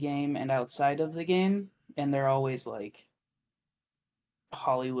in the game and outside of the game, and they're always like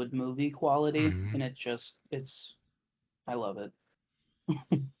Hollywood movie quality, and it's I love it.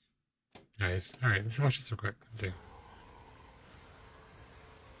 Nice. Alright, let's watch this real quick. Let's see.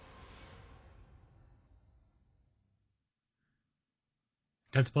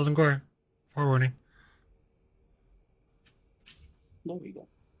 That's Blood and Gore. Forewarning. There we go.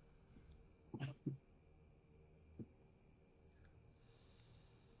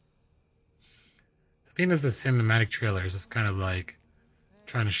 So being as a cinematic trailer is just kind of like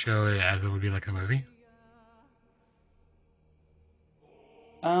trying to show it as it would be like a movie.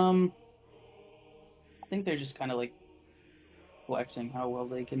 I think they're just kind of like flexing how well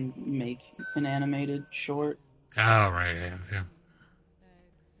they can make an animated short. Oh, right, yeah.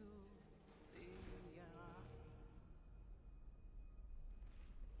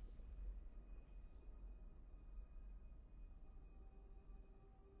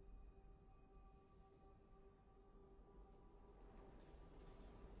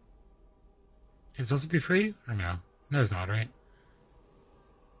 It's supposed to be free or no? No, it's not, right?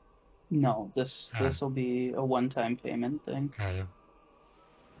 No, this will be a one-time payment thing. Got you.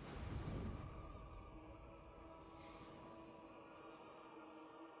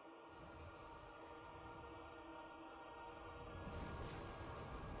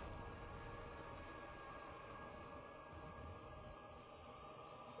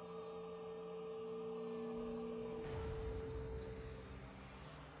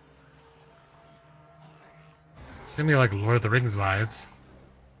 It's gonna be like Lord of the Rings vibes.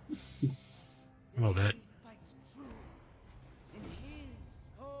 A little bit.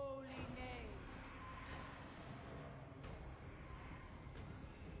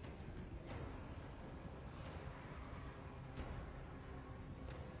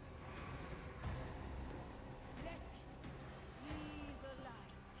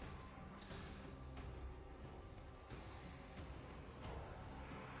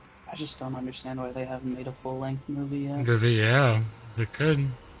 I just don't understand why they haven't made a full-length movie yet. Movie, yeah. They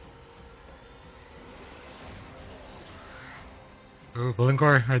could. Ooh, Blood and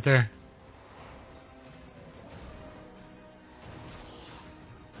Gore right there.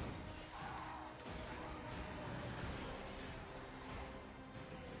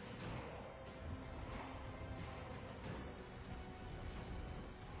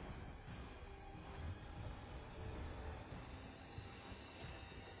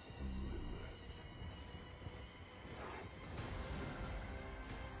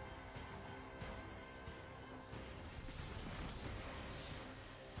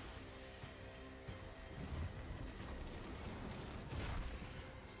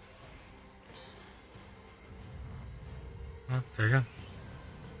 Oh, there you go.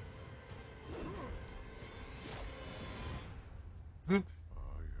 Oop. I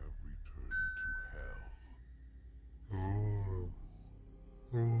have returned to hell.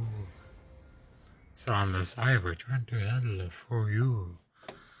 Ooh. Ooh. So on this, I have returned to hell for you.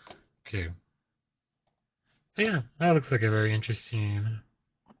 Okay. But yeah, that looks like a very interesting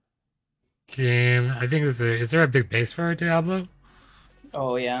game. I think is there a big base for Diablo?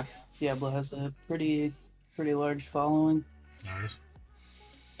 Oh yeah, Diablo has a pretty large following. Nice.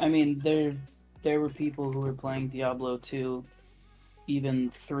 I mean, there were people who were playing Diablo 2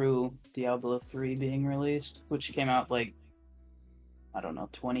 even through Diablo 3 being released, which came out like, I don't know,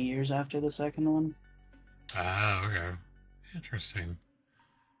 20 years after the second one. Ah, okay. Interesting.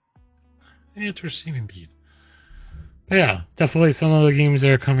 Interesting indeed. But yeah, definitely some of the games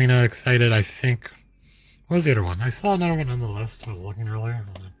that are coming out excited, I think. What was the other one? I saw another one on the list. I was looking earlier.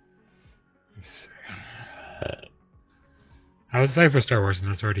 Hold on. Let's see. I was excited for Star Wars, and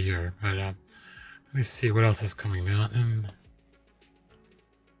that's already here. But Let me see what else is coming out.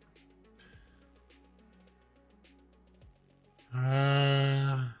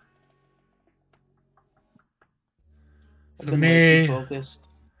 I've So been way May too focused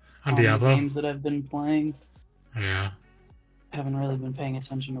on on the Diablo. games that I've been playing. Yeah. Haven't really been paying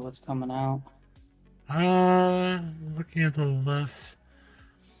attention to what's coming out. Looking at the list.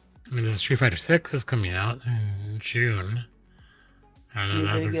 I mean, the Street Fighter 6 is coming out in June. I don't You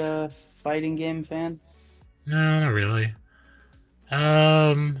know. a big fighting game fan? No, not really.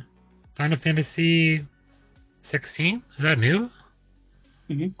 Final Fantasy 16? Is that new?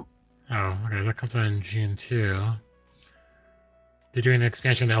 Mm-hmm. Oh, okay. That comes out in June too. They're doing an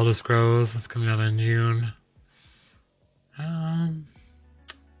expansion of the Elder Scrolls. That's coming out in June.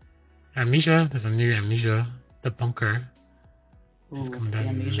 Amnesia. There's a new Amnesia. The Bunker. It's Ooh, coming the out in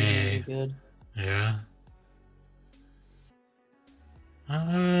Amnesia May. games are good. Yeah.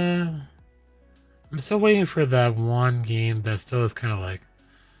 I'm still waiting for that one game that still is kind of like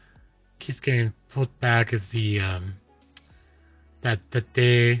keeps getting pulled back. Is the the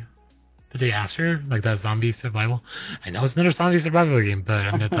day after, like that zombie survival. I know it's another zombie survival game, but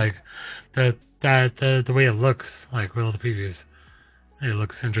I mean it's like the way it looks, like with all the previews, it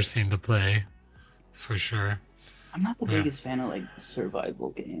looks interesting to play for sure. I'm not the Yeah. biggest fan of like survival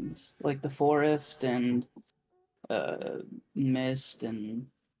games, like The Forest and Myst and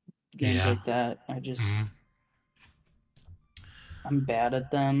games Yeah. like that. Mhm. I'm bad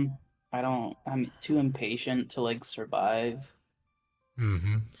at them. I'm too impatient to like survive.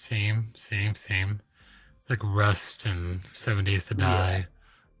 Mhm. Same. Like Rust and 7 Days to Die.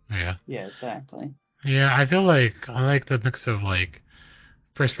 Yeah. Yeah, exactly. Yeah, I feel like I like the mix of like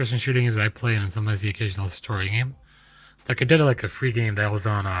first-person shooting games I play and sometimes the occasional story game. Like I did like a free game that was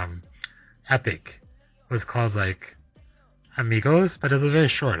on Epic. It was called like Amigos, but it was very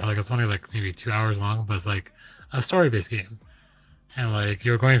short. Like it's only like maybe 2 hours long, but it's like a story-based game. And like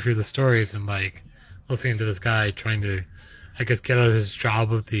you're going through the stories and like listening to this guy trying to, I guess, get out of his job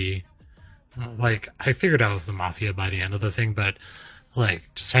with the, like I figured out it was the mafia by the end of the thing, but like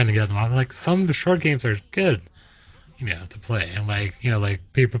just trying to get them out. Like some of the short games are good, to play, and like like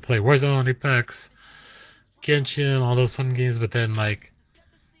people play Warzone, Apex, Genshin, all those fun games, but then like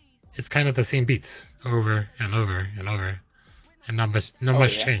it's kind of the same beats over and over and over, and not much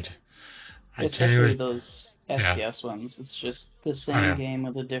Yeah. change. I Especially genuinely, those yeah. FPS ones. It's just the same Oh, yeah. game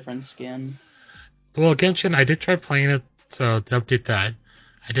with a different skin. Well, Genshin, I did try playing it, so to update that,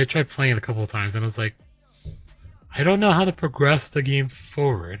 I did try playing it a couple of times, and I was like, I don't know how to progress the game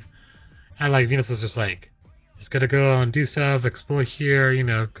forward. And like Venus was just like, just gotta go and do stuff, explore here,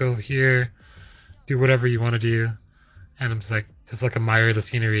 go here, do whatever you want to do. And I'm just like admire the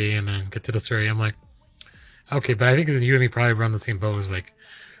scenery and then get to the story. I'm like, okay, but I think you and me probably run the same boat. It's like,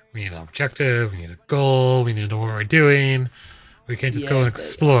 we need an objective, we need a goal, we need to know what we're doing. We can't just go and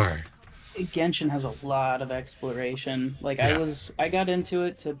explore. Genshin has a lot of exploration. Like Yeah. I got into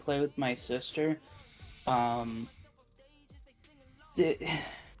it to play with my sister.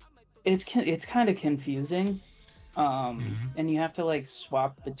 It's kind of confusing. And you have to like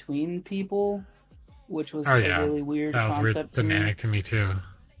swap between people, which was Oh, a yeah. really weird That was weird concept to me. dynamic to me too.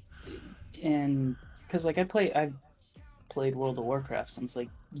 And because like I've played World of Warcraft since like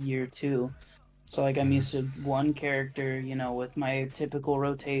year 2, so like I'm used to one character, with my typical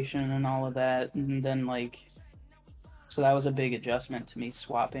rotation and all of that, and then like, so that was a big adjustment to me,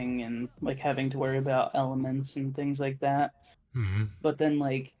 swapping and like having to worry about elements and things like that. Mm-hmm. But then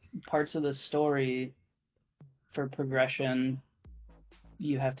like parts of the story for progression,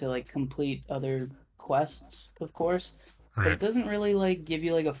 you have to like complete other quests, of course. But Right. it doesn't really like give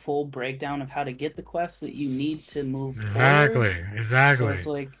you like a full breakdown of how to get the quests that you need to move forward. Exactly. So it's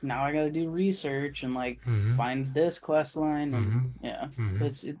like now I gotta do research and like Mhm. find this quest line and Mhm. yeah.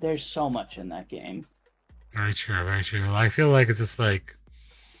 Mhm. There's so much in that game. Very true, very true. I feel like it's just like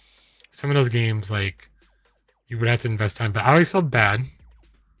some of those games, like you would have to invest time. But I always felt bad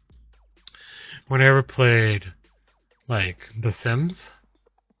when I ever played like The Sims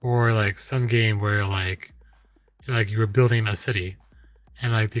or like some game where like you were building a city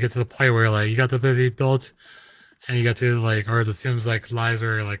and like you get to the point where like you got the busy built and you got to like, or The Sims like lies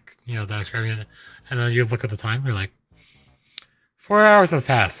or like that experiment, and then you look at the time, you're like, 4 hours have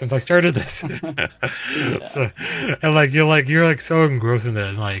passed since I started this. So, and like you're so engrossed in it,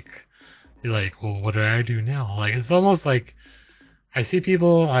 and like you're like, well, what do I do now? Like it's almost like I see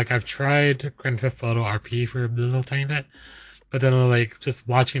people like I've tried Grand Theft Auto RP for a little tiny bit, but then like just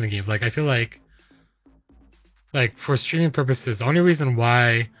watching the game, like I feel like for streaming purposes, the only reason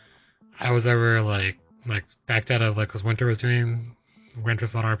why I was ever like backed out of like because Winter was doing Grand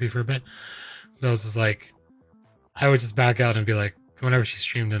Theft Auto RP for a bit it was just like, I would just back out and be like, whenever she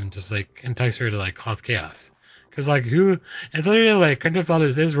streamed and just like entice her to like cause chaos. Cause like it's literally like Grand Theft Auto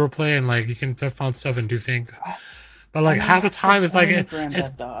is roleplay and like you can find stuff and do things. But like half the time it's like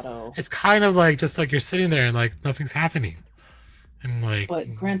it's kind of like just like you're sitting there and like nothing's happening. And like. But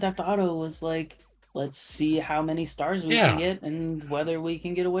Grand Theft Auto was like, let's see how many stars we can get and whether we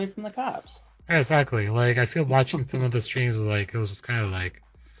can get away from the cops. Yeah, exactly. Like I feel watching some of the streams like it was just kind of like,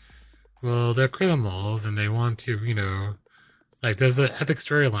 well, they're criminals and they want to, like there's an epic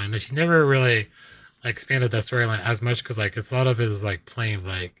storyline that she never really like expanded that storyline as much because like it's a lot of it is like playing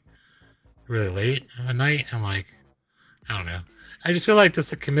like really late at night and like I don't know. I just feel like just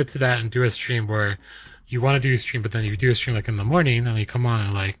to commit to that and do a stream where you want to do a stream, but then you do a stream like in the morning and you come on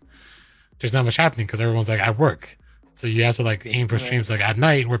and like there's not much happening because everyone's like at work, so you have to like aim for streams like at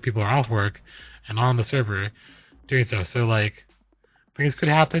night where people are off work and on the server doing stuff. So like things could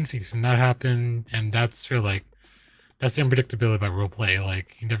happen, things could not happen, and that's sort of like that's the unpredictability about roleplay.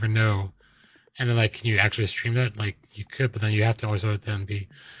 Like you never know. And then, like, can you actually stream that? Like, you could, but then you have to also then be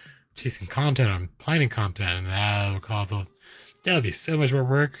chasing content or planning content, and that would be so much more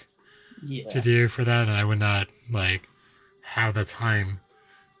work to do for that, and I would not, like, have the time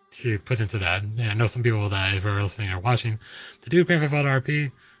to put into that. Yeah, I know some people that, if are listening or watching, to do Grand Theft Auto RP,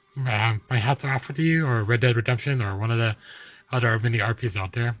 my hats are off to you, or Red Dead Redemption, or one of the other many RPs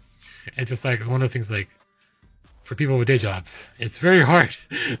out there. It's just, like, one of the things, like, for people with day jobs, it's very hard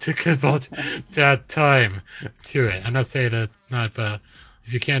to devote that time to it. I'm not saying that not, but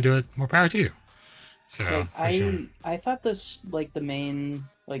if you can't do it, more power to you. So like, I thought this like the main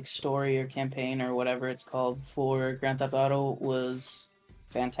like story or campaign or whatever it's called for Grand Theft Auto was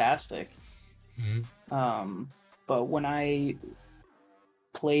fantastic. Mm-hmm. But when I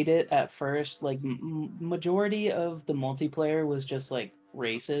played it at first, like majority of the multiplayer was just like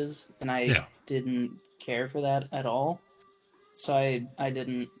races, and I didn't care for that at all, so I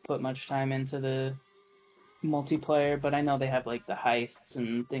didn't put much time into the multiplayer, but I know they have like the heists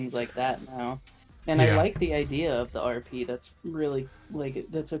and things like that now, and I like the idea of the RP. That's really like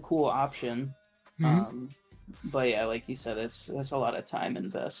that's a cool option. Mm-hmm. But yeah, like you said, it's a lot of time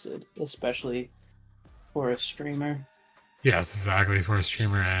invested, especially for a streamer. Yes, exactly, for a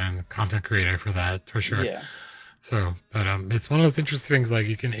streamer and content creator for that, for sure. Yeah. So, but it's one of those interesting things, like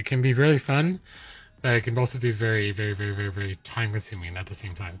it can be really fun, but it can also be very, very, very, very, very time consuming at the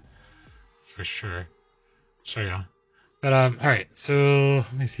same time. For sure. So yeah. But alright, so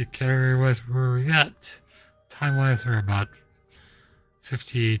let me see, category wise where we at? Time wise we're about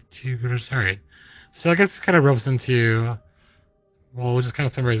 52 minutes. Alright. So I guess it kind of ropes into, well, we'll just kind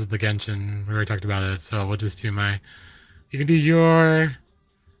of summarize with the Genshin. We already talked about it, so we'll just do you can do your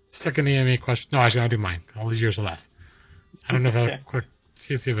second AMA question. No, actually I'll do mine. I'll leave yours to last. I don't know if I have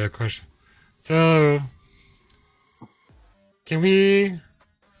see if I have a question. So, can we,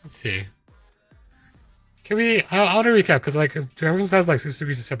 let's see, I want to recap, because, like, everyone has, like, 6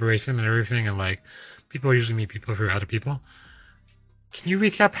 degrees of separation and everything, and, like, people usually meet people through other people. Can you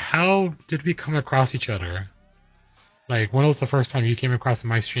recap, how did we come across each other? Like, when was the first time you came across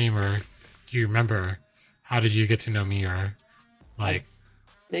my stream, or do you remember, how did you get to know me, or, like...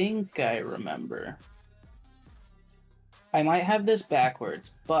 I think I remember. I might have this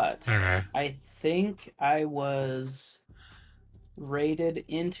backwards, but I think I was raided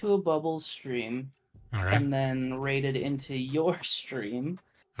into a Bubble stream, and then raided into your stream.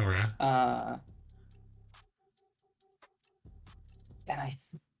 And I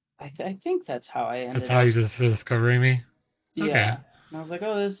think that's how I ended up. That's how you just discovering me? Yeah. Okay. And I was like,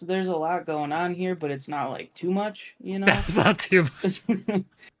 oh, there's a lot going on here, but it's not like too much, you know? That's not too much.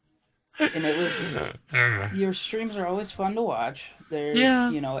 And it was, your streams are always fun to watch. They're,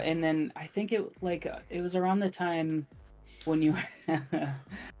 you know, and then I think it was around the time when you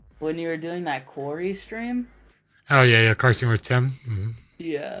when you were doing that Quarry stream. Oh, yeah, car stream with Tim. Mm-hmm.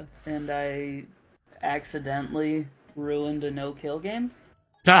 Yeah, and I accidentally ruined a no-kill game.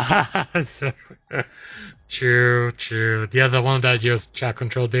 True. Yeah, the one that just chat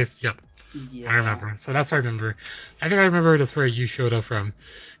control based. Yep. Yeah. I remember. So that's what I remember. I think I remember that's where you showed up from.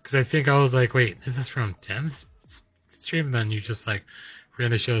 Because I think I was like, wait, is this from Tim's stream? And then you just like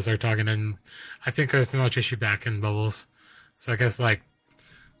ran the show, started talking, and I think I was going to chase you back in Bubbles. So I guess like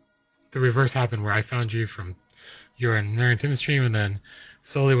the reverse happened where I found you from you were in Tim's stream, and then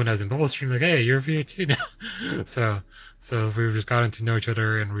slowly when I was in Bubbles stream, like, hey, you're here too now. So we just gotten to know each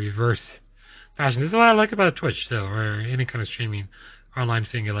other in reverse fashion. This is what I like about Twitch, though, or any kind of streaming online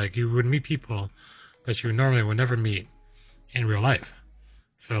thing. Like, you would meet people that you normally would never meet in real life.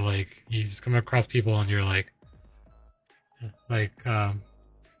 So, like, you just come across people and you're like,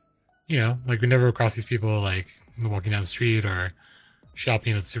 like we never cross these people like walking down the street or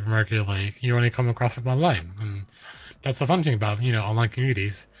shopping at the supermarket. Like you only come across them online, and that's the fun thing about online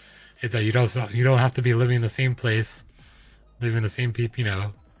communities is that you don't have to be living in the same place, living in the same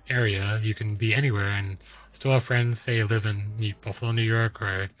area. You can be anywhere and still have friends. Say live in Buffalo, New York,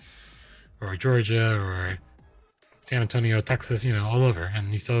 or Georgia, or San Antonio, Texas. All over,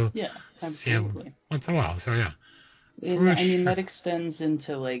 and you still Yeah, see them absolutely. once in a while. So yeah. And, I mean, that extends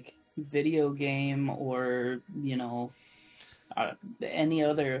into, like, video game or, any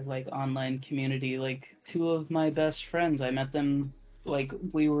other, like, online community. Like, two of my best friends, I met them, like,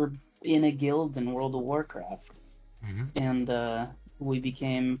 we were in a guild in World of Warcraft. Mm-hmm. And, we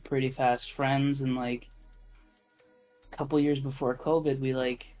became pretty fast friends, and, like, a couple years before COVID, we,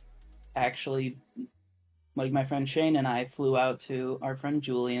 like, actually, like, my friend Shane and I flew out to our friend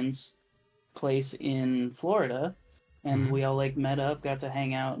Julian's place in Florida, and Mm-hmm. we all like met up, got to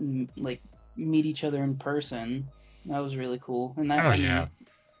hang out and like meet each other in person. That was really cool. And that, Oh I yeah. mean,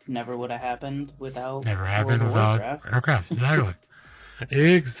 never would have happened without Never World happened of without Warcraft. Warcraft. Exactly.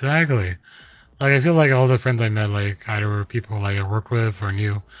 Exactly. Like I feel like all the friends I met, like either were people like I worked with or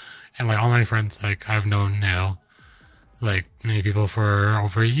knew, and like online friends like I've known now, like many people for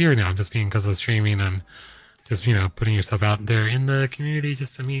over a year now, just being because of streaming and just putting yourself out there in the community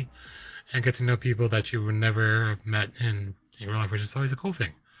just to meet and get to know people that you would never have met in real life, which is always a cool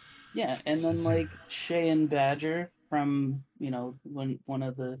thing. Yeah, and then like Shay and Badger from one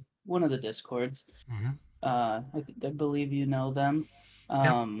of the discords. Mm-hmm. I believe you know them.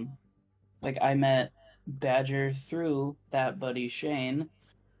 Yep. Like I met Badger through that buddy Shane.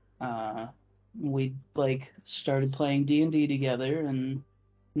 We like started playing D&D together, and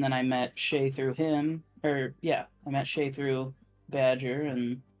then I met Shay through him. Or yeah, I met Shay through Badger,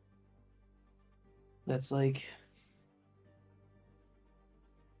 and that's like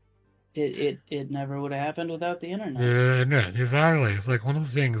it never would have happened without the internet. Yeah, no, exactly. It's like one of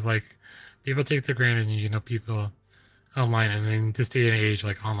those things like people take for granted, people online, and then this day and age,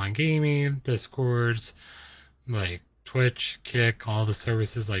 like online gaming, Discords, like Twitch, Kick, all the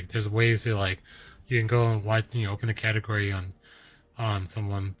services, like there's ways to like you can go and watch, open a category on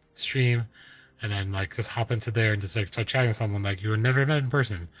someone's stream, and then like just hop into there and just like start chatting with someone like you would never met in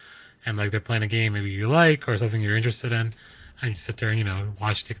person, and like they're playing a game maybe you like or something you're interested in, and you sit there and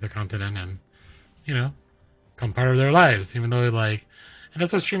watch, take the content in, and become part of their lives, even though like, and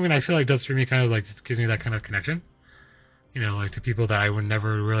that's what streaming I feel like does for me, kind of like just gives me that kind of connection, like to people that I would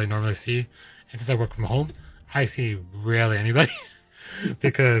never really normally see. And since I work from home, I see rarely anybody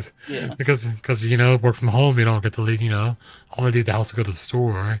because work from home, you don't get to leave, only leave the house to go to the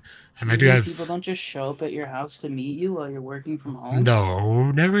store. And I do have people don't just show up at your house to meet you while you're working from home.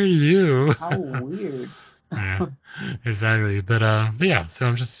 No, never do. How weird. Yeah, exactly. But yeah. So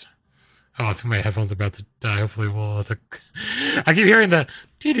I'm just. Oh, I think my headphones are about to die. Hopefully, I keep hearing the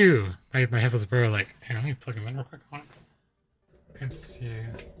doo-doo. My headphones are like. Hang on, let me plug them in real quick. Let's see.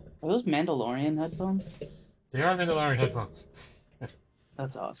 Are those Mandalorian headphones? They are Mandalorian headphones.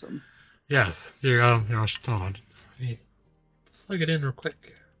 That's awesome. Yes. Here, hold on. Let me plug it in real quick.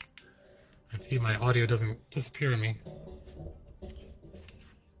 And see my audio doesn't disappear on me.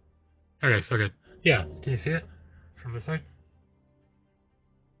 Okay, so good. Yeah, can you see it from this side?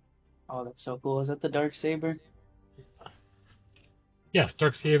 Oh, that's so cool. Is that the Dark Saber? Yes,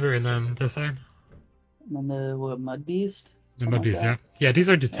 Dark Saber, and then this side. And then the Mud Beast? The Mud Beast, yeah. Yeah, these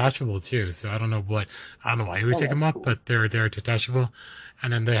are detachable too, so I don't know why you would take them up, cool. But they're detachable.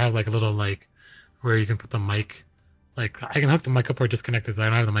 And then they have like a little like where you can put the mic. Like I can hook the mic up or disconnect it. I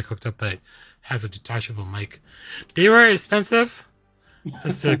don't have the mic hooked up, but it has a detachable mic. They were expensive.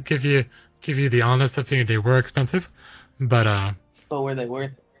 Just to give you the honest opinion, they were expensive, but were they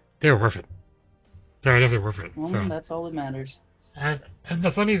worth it? They were worth it. They were definitely worth it. Well, so that's all that matters. And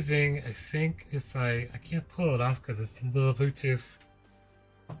the funny thing, I think if I can't pull it off because it's a little Bluetooth.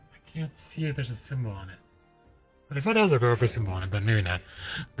 I can't see if there's a symbol on it. But I thought there was a rubber symbol on it, but maybe not.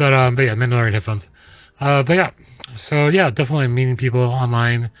 But yeah, Mandalorian headphones. But yeah, so yeah, definitely meeting people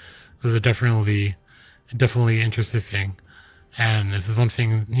online was a definitely interesting thing. And this is one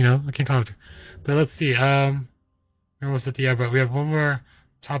thing, I can't comment. But let's see. Where was it? Yeah, but we have one more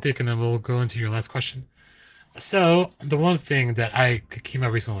topic, and then we'll go into your last question. So the one thing that I came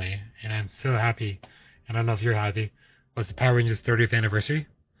out recently, and I'm so happy, and I don't know if you're happy, was the Power Rangers 30th anniversary.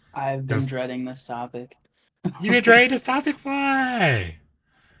 I've been dreading this topic. You've been dreading this topic? Why?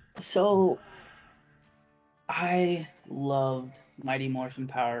 So, I loved Mighty Morphin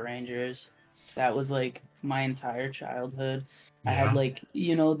Power Rangers. That was like my entire childhood. Yeah. I had like,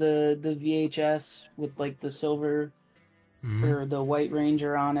 the VHS with like the silver or the white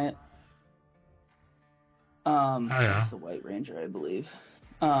ranger on it. Oh, yeah. That's the White Ranger, I believe.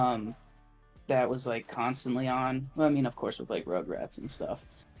 That was like constantly on. Well, I mean, of course, with like Rugrats and stuff.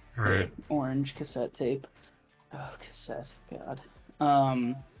 Right. The orange cassette tape. Oh, cassette, God.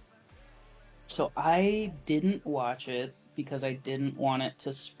 So I didn't watch it because I didn't want it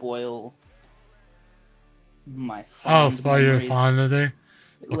to spoil my fond spoil your memories. fond of there?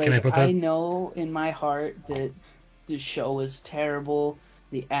 What can I Like, put I that? know in my heart that the show was terrible,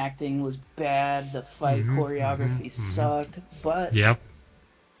 the acting was bad, the fight choreography sucked, but Yep.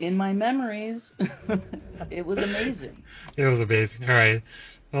 in my memories, it was amazing. It was amazing. Alright.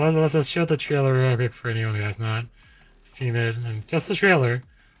 Well, let's show the trailer real quick for anyone who has not seen it. And just the trailer.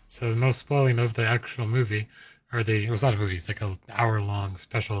 So there's no spoiling of the actual movie. It was not a movie, it's like an hour-long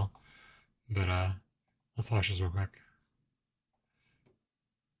special. But, let's watch this real quick.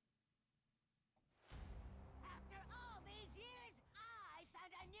 After all these years, I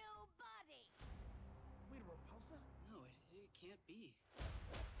found a new body. Wait, Repulsa? No, it can't be.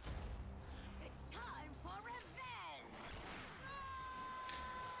 It's time for revenge.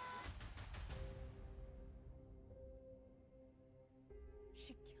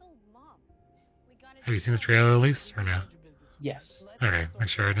 She killed Mom. We gotta Have you seen the trailer at least, or no? Yes, Okay, make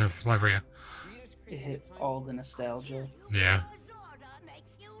sure I know this is why for you. it hit all the nostalgia. Yeah. Zorda makes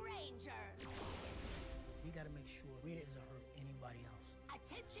you Rangers. We gotta make sure Rita isn't hurt anybody else.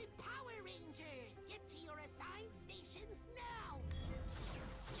 Attention, Power Rangers! Get to your assigned stations now.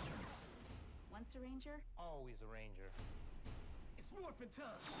 Once a ranger, Always a ranger. It's morphin'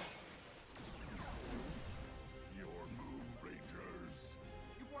 time. Your move, Rangers.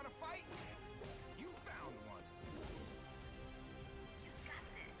 You wanna fight? You found one. You got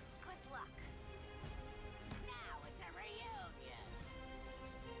this. Good luck. Now it's a reunion.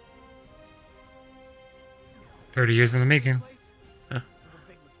 30 years in the making. Place Huh. was a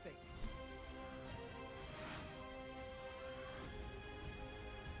big mistake.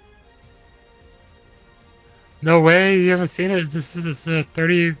 No way, you haven't seen it? This is the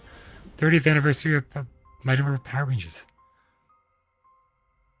 30th anniversary of Mighty Morphin Power Rangers.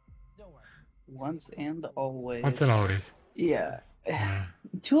 Don't worry. Once and always. Once and always. Yeah. Yeah.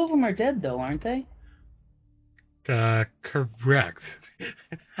 Two of them are dead, though, aren't they? Correct.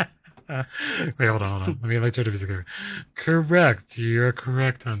 Wait, hold on. Let's try to be clear. Correct. You're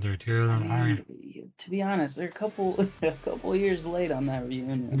correct, Hunter. Two of I them are. mean, to be honest, they're a couple years late on that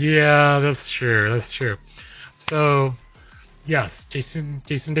reunion. Yeah, that's true. That's true. So, yes, Jason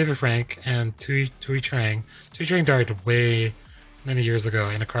David Frank and Tui Trang. Tui Trang died way many years ago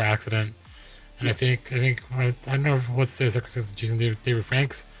in a car accident, and Yes. I don't know what's the circumstances of Jason David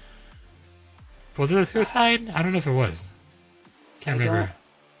Frank's. Was it a suicide? I don't know if it was. Can't remember.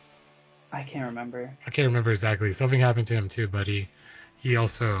 I can't remember. I can't remember exactly. Something happened to him too, but he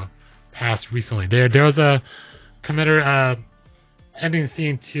also passed recently. There was a ending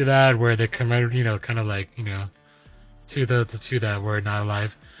scene to that where they committed, kind of like, to the two that were not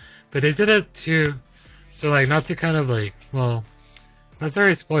alive. But they did it to, so like, not to kind of like, well, that's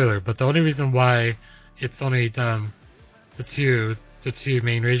very spoiler, but the only reason why it's only the two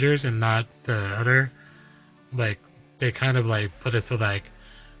main Rangers and not the other, like, they kind of like put it so like,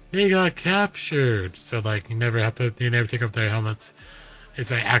 they got captured, so like they never take off their helmets. It's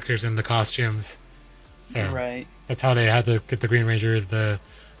like actors in the costumes. So Right. that's how they had to get the Green Ranger, the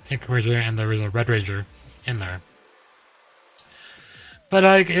Pink Ranger, and the Red Ranger in there. But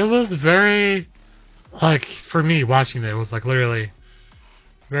like it was very, like for me watching it was like literally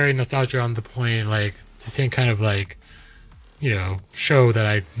very nostalgia on the point, like the same kind of like show that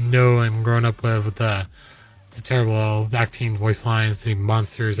I know and grown up with the terrible acting voice lines, the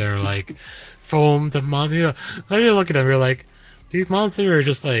monsters that are like foam, the monster. Literally look at them, you're like, these monsters are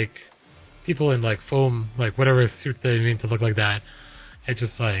just like people in like foam, like whatever suit they mean to look like that. It's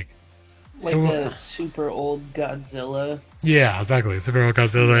just like The super old Godzilla. Yeah, exactly. Super Old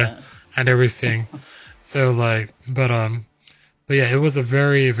Godzilla and everything. So like, but yeah, it was a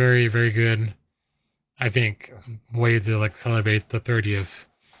very, very, very good, I think, way to like celebrate the 30th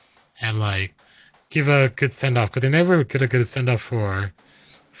and like give a good send off, because they never get a good send off for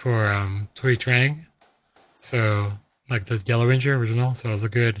Tui Trang. So like the Yellow Ranger original, so it was a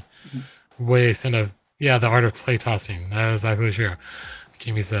good way to send off. Yeah, the art of clay tossing. That is exactly true.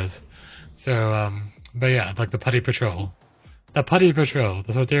 Kimmy says. So but yeah, like the Putty Patrol. The Putty Patrol.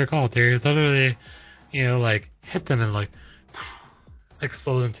 That's what they're called. They're literally, like hit them and like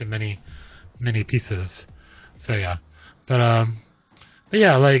explode into many, many pieces. So yeah, but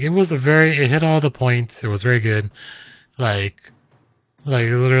yeah, like it hit all the points. It was very good. Like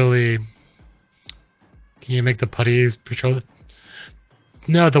literally, can you make the Putty Patrol?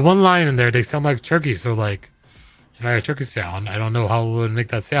 No, the one line in there, they sound like turkey, so like, if I had a turkey sound, I don't know how it would make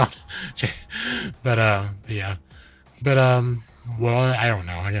that sound. But yeah. But, well, I don't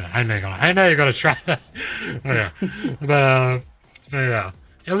know. I know you're gonna try that. Oh, yeah. Yeah.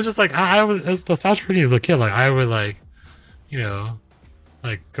 It was just like, the sounds pretty as a kid. Like, I would, like, you know,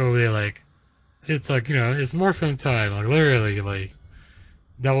 like, go there, like, it's like, you know, it's morphin time. Like, literally, like,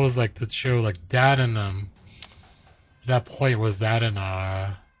 that was, like, the show, like, that and, that point was that and,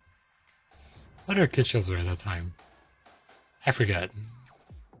 what other kid shows were at that time? I forget.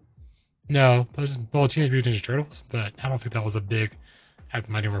 No, that was, well, Teenage Mutant Ninja Turtles, but I don't think that was a big at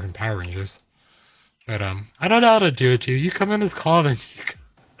Mighty Morphin Power Rangers. But, I don't know how to do it to you. You come in this call and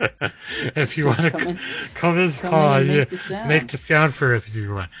if you want to come in this call, make the sound for us if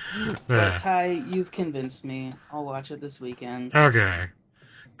you want. But Ty, you've convinced me. I'll watch it this weekend. Okay.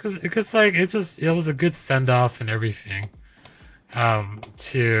 Because like, it was a good send-off and everything,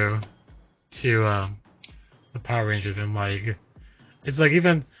 to the Power Rangers, and like, it's like,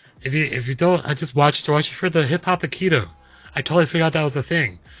 even if you don't, I just watch it for the hip hop Aikido. I totally forgot that was a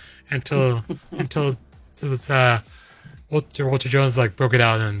thing until it was Walter Jones like broke it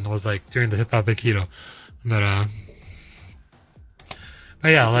out and was like doing the hip hop Aikido. But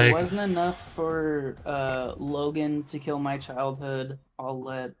yeah, like, it wasn't enough for Logan to kill my childhood. I'll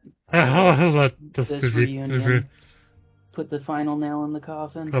let this reunion put the final nail in the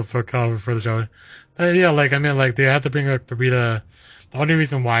coffin. For the show. Yeah, like, I mean, like, they had to bring up the Rita. The only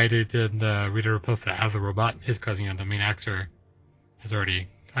reason why they did Rita Repulsa as a robot is because, you know, the main actor has already,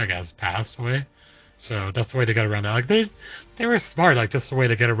 I guess, passed away. So that's the way they got around that. Like, they were smart, like, just the way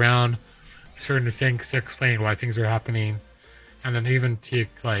to get around certain things to explain why things are happening. And then even to,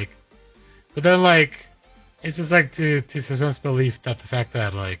 like, but then, like, it's just like to suspense belief that the fact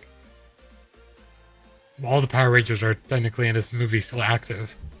that, like, all the Power Rangers are technically in this movie still active.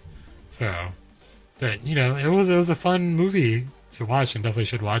 So, but, you know, it was a fun movie to watch and definitely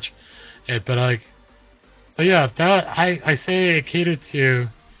should watch it. But yeah, that, I say it catered to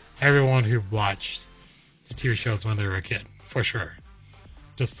everyone who watched the TV shows when they were a kid, for sure.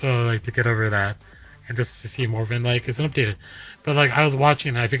 Just so, like, to get over that. And just to see more of it, like, it's updated. But, like, I was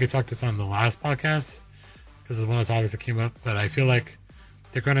watching, I think I talked this on the last podcast, because it's one of the topics that came up, but I feel like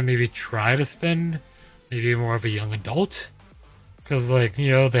they're going to maybe try to spend maybe more of a young adult, because, like,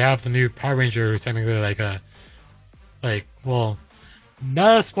 you know, they have the new Power Ranger, who's technically like, well,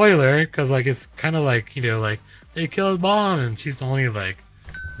 not a spoiler, because, like, it's kind of like, you know, like, they killed Mom, and she's the only, like,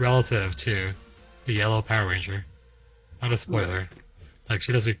 relative to the yellow Power Ranger. Not a spoiler. Like,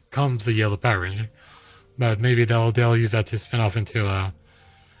 she doesn't become the yellow Power Ranger. But maybe they'll use that to spin off into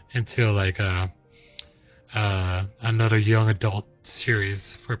like another young adult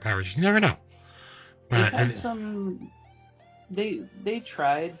series for Power Rangers. You never know. They've had some. They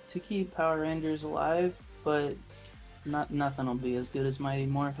tried to keep Power Rangers alive, but nothing will be as good as Mighty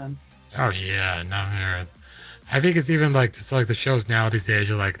Morphin. Oh yeah, no. I think it's even like just like the shows now these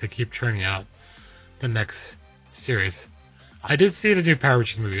days are like they keep churning out the next series. I did see the new Power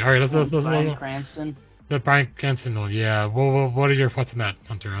Rangers movie. All right, let's Bryan Cranston. The Bryan Cranston one, yeah. Well, what are your thoughts on that,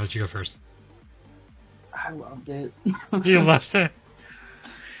 Hunter? I'll let you go first. I loved it. You loved it?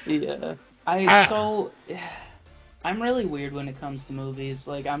 Yeah. I'm really weird when it comes to movies.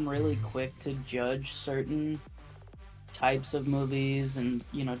 Like, I'm really quick to judge certain types of movies and,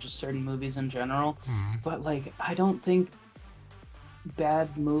 you know, just certain movies in general. But, like, I don't think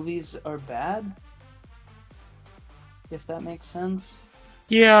bad movies are bad. If that makes sense.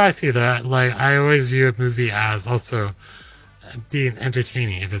 Yeah, I see that. Like, I always view a movie as also being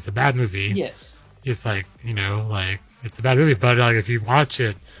entertaining. If it's a bad movie, yes, it's like, you know, like, it's a bad movie, but like if you watch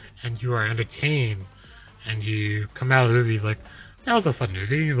it and you are entertained and you come out of the movie like, that was a fun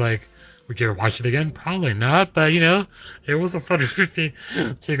movie, like, would you ever watch it again? Probably not, but, you know, it was a fun movie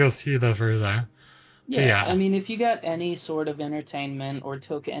to go see the first time. Yeah, I mean, if you got any sort of entertainment or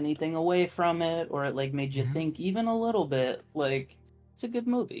took anything away from it, or it, like, made you think even a little bit, like, it's a good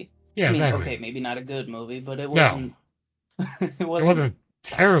movie. Yeah, I mean, exactly. Okay, maybe not a good movie, but it wasn't... No. it wasn't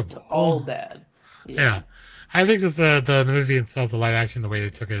terrible. All bad. Yeah. I think just the movie itself, the live action, the way they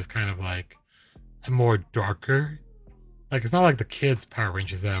took it is kind of, like, more darker. Like, it's not like the kids' Power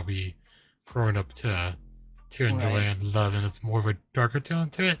Rangers that we growing up to enjoy and love, and it's more of a darker tone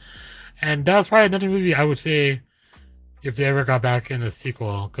to it. And that's probably another movie I would say if they ever got back in a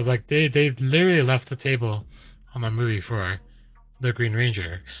sequel, because like they literally left the table on that movie for the Green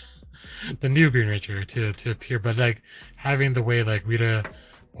Ranger, the new Green Ranger to appear. But like having the way like Rita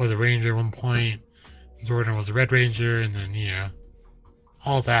was a Ranger at one point, Zordon was a Red Ranger, and then, you know,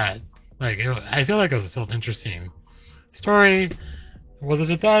 all that. Like, I feel like it was still an interesting story. Was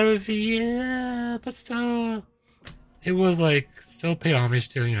it a bad movie? Yeah, but still, it was like still paid homage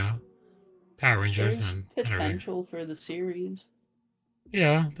to Power Rangers There's and everything. potential for the series.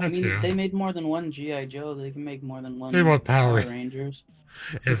 Yeah, I that's mean, true. they made more than one G.I. Joe. They can make more than one They want Power Power. Rangers.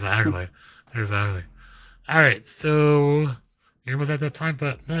 Exactly. Exactly. Alright, so it was at that time,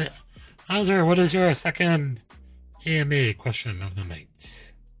 but Hauser, what is your second AMA question of the night?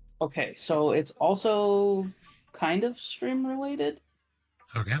 Okay, so it's also kind of stream related.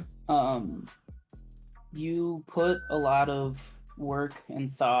 Okay. You put a lot of work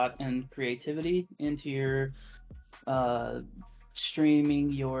and thought and creativity into your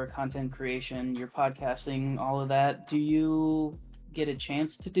streaming, your content creation, your podcasting, all of that. Do you get a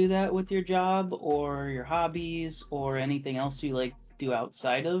chance to do that with your job or your hobbies or anything else you like do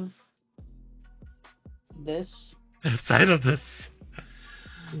outside of this? Outside of this.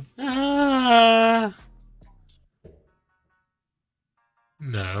 No.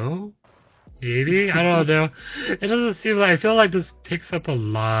 Maybe? I don't know. It doesn't seem like... I feel like this takes up a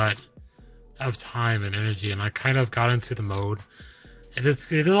lot of time and energy, and I kind of got into the mode. And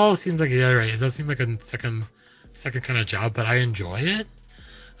it all seems like, yeah, right, it does seem like a second kind of job, but I enjoy it.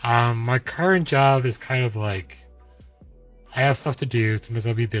 My current job is kind of like... I have stuff to do. Sometimes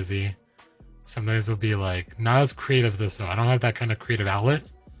I'll be busy. Sometimes it'll be like not as creative this though. I don't have that kind of creative outlet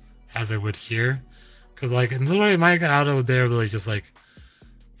as I would here. Cause like literally my outlet there really just like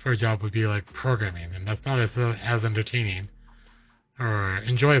for a job would be like programming, and that's not as entertaining or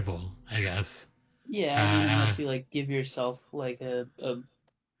enjoyable, I guess. Yeah, I mean, unless you like give yourself like a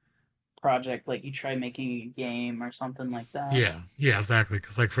project, like you try making a game or something like that. Yeah, exactly.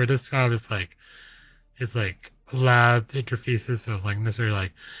 Cause like for this job, it's like lab interfaces, so it's like necessarily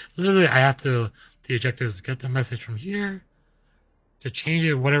like literally I have to, the objective is get the message from here to change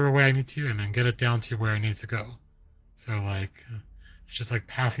it whatever way I need to and then get it down to where I need to go. So like it's just like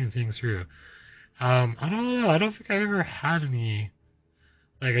passing things through. I don't know, I don't think I've ever had any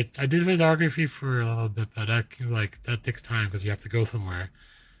like I did photography for a little bit, but that takes time because you have to go somewhere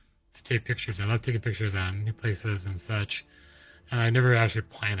to take pictures. I love taking pictures on new places and such, and I never actually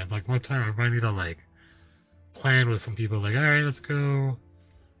planned it. Like one time I need to like plan with some people, like, all right, let's go,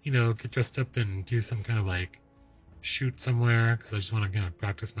 get dressed up and do some kind of like shoot somewhere because I just want to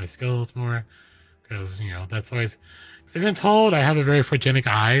practice my skills more. Because that's always. Cause I've been told I have a very photogenic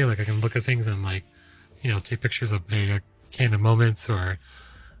eye, like I can look at things and like, take pictures of like candid moments or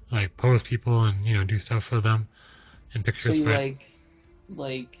like pose people and do stuff for them in pictures. So you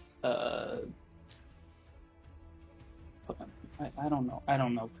but, I don't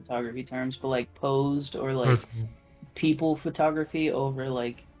know photography terms, but like posed or like people photography over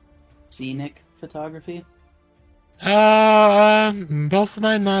like scenic photography? Most of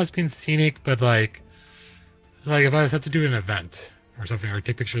mine not has been scenic, but like if I was have to do an event or something or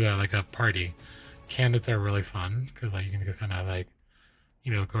take pictures at like a party, candids are really fun because like you can just kind of like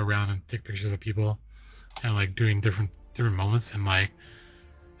go around and take pictures of people and like doing different moments, and like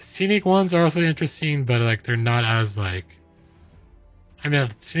scenic ones are also interesting, but like they're not as like. I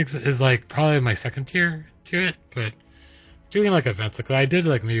mean, scenic is like probably my second tier to it, but doing like events, like I did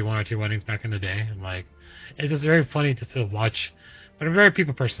like maybe one or two weddings back in the day, and like it's just very funny to still watch. But I'm a very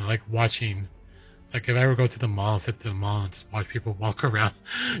people person, like watching. Like if I ever go to the mall, sit at the mall and just watch people walk around,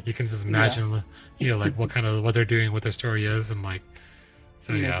 you can just imagine, like what they're doing, what their story is, and like.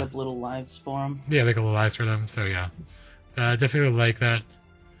 So make up little lives for them. Yeah, make up little lives for them. So yeah, I definitely like that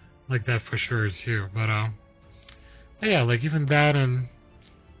for sure too. But yeah, like even that and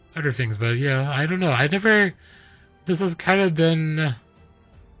other things. But yeah, I don't know. This has kind of been on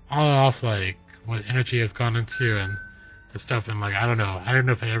and off, like what energy has gone into and the stuff, and like I don't know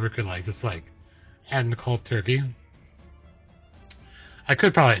if I ever could like just like end cold turkey. I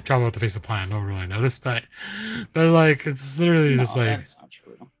could probably drop off the face of the planet, no one really notice, but like it's literally just like. That's not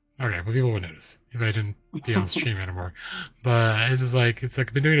true. Okay, but people would notice if I didn't be on stream anymore. But it's just like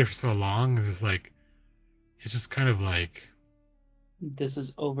I've been doing it for so long. It's just kind of like. This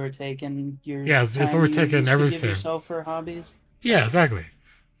has overtaken your. Yeah, it's overtaken everything. To give yourself for hobbies. Yeah, exactly.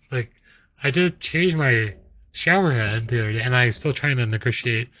 Like I did change my shower head the other day, and I'm still trying to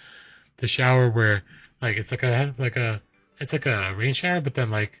negotiate the shower where like it's like a rain shower, but then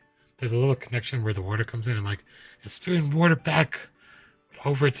like there's a little connection where the water comes in and like it's spewing water back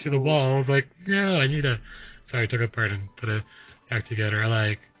over to the wall. I was like, yeah, I need sorry, I took it apart and put it back together.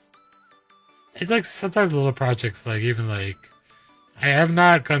 Like it's like sometimes little projects, like even like I have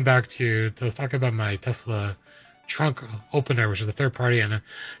not gone back to. I was talking about my Tesla trunk opener, which is a third party, and it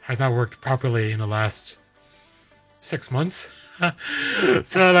has not worked properly in the last 6 months.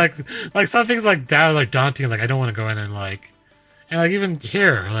 So like some things like that are like daunting. Like I don't want to go in and like And like even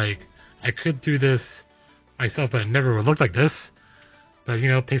here, like I could do this myself, but it never would look like this. But you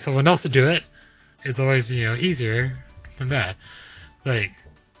know, pay someone else to do it. It's always, you know, easier than that. Like,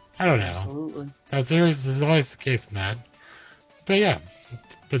 I don't know. Absolutely. There's always the case in that. But yeah,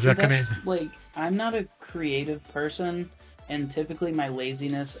 does that kind of like, I'm not a creative person, and typically my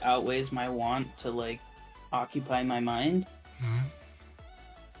laziness outweighs my want to like occupy my mind. Mm-hmm.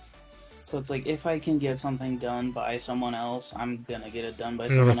 So it's like if I can get something done by someone else, I'm gonna get it done by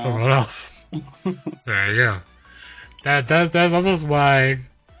someone else. There you go. That's almost why,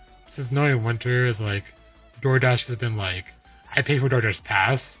 since knowing winter is like, DoorDash has been like, I pay for DoorDash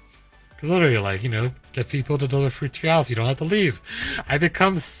Pass. Because literally, like, you know, get people to deliver food to your house. You don't have to leave. I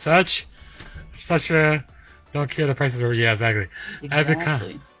become such a, don't care the prices are, yeah, exactly.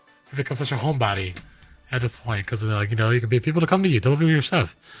 Exactly. I become such a homebody at this point. Because, like, you know, you can pay people to come to you, deliver your stuff.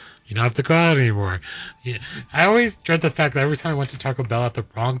 You don't have to go out anymore. Yeah. I always dread the fact that every time I went to Taco Bell at the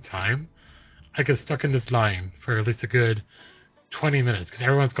wrong time, I get stuck in this line for at least a good 20 minutes because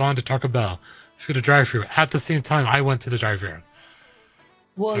everyone's gone to Taco Bell through the drive-thru at the same time I went to the drive-thru.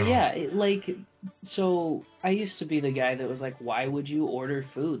 Well, So, yeah, so I used to be the guy that was like, why would you order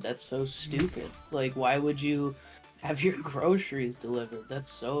food? That's so stupid. Like, why would you have your groceries delivered?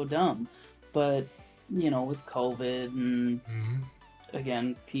 That's so dumb. But, you know, with COVID and,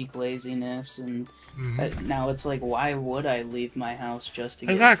 again, peak laziness, and now it's like, why would I leave my house just to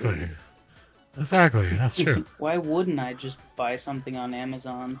get food? Exactly, that's true. Why wouldn't I just buy something on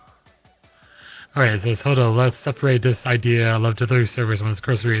Amazon? Alright, so hold on, let's separate this idea. I love delivery service when it's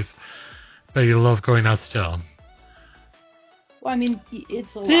groceries, but you love going out still. Well, I mean,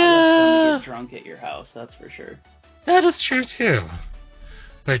 it's a lot less fun to get drunk at your house, that's for sure. That is true, too.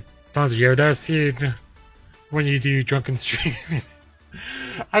 But, Bonzo, you ever seen when you do drunken stream?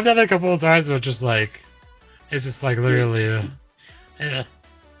 I've done it a couple of times, but just like, it's just like literally, I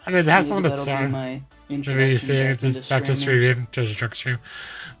mean, have someone that's maybe back to streaming, just a drunk stream.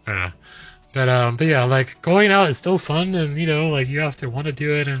 But yeah, like going out is still fun, and you know, like you have to want to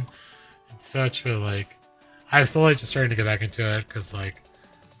do it and such. But like, I'm slowly just starting to get back into it because like,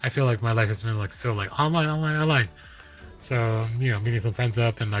 I feel like my life has been like so like online. So you know, meeting some friends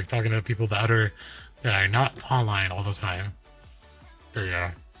up and like talking to people that are not online all the time. But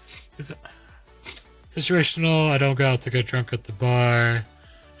yeah, it's situational. I don't go out to get drunk at the bar.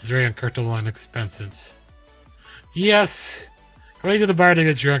 It's very uncomfortable and expensive. Yes, going to the bar to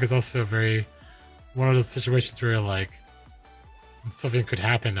get drunk is also very one of those situations where like something could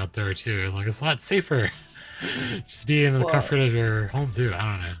happen out there too. Like it's a lot safer just being in the comfort of your home too.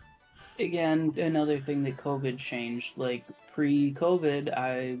 I don't know. Again, another thing that COVID changed. Like pre-COVID,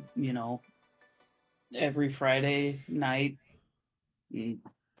 I every Friday night,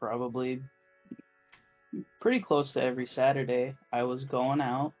 probably pretty close to every Saturday, I was going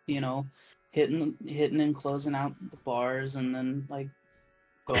out, hitting and closing out the bars, and then like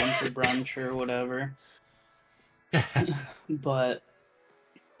going for brunch or whatever. But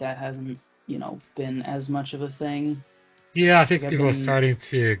that hasn't, been as much of a thing. Yeah, I think people are starting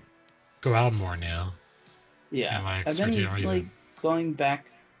to go out more now. Yeah, and, like, I've been like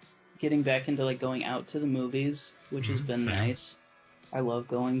getting back into like going out to the movies, which has been nice. I love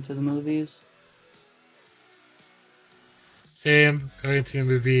going to the movies. Same, going to the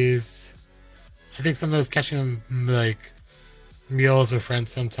movies. I think sometimes catching like meals with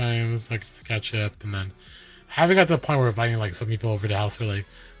friends sometimes, like to catch up, and then I haven't got to the point where inviting like some people over to the house for like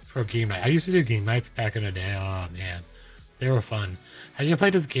for a game night. I used to do game nights back in the day. Oh man, they were fun. Have you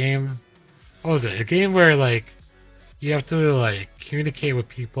played this game? What was it? A game where like you have to like communicate with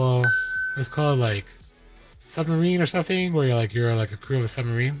people. It was called like Submarine or something, where you're like a crew of a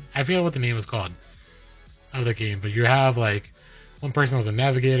submarine. I forget what the name was called of the game, but you have like one person was a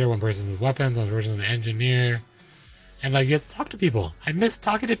navigator, one person was weapons, one person was an engineer, and like you have to talk to people. I miss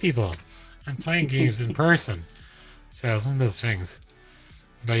talking to people and playing games in person. So it's one of those things.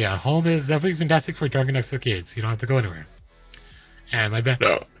 But yeah, home is definitely fantastic for drunken next to kids. You don't have to go anywhere. And my bed's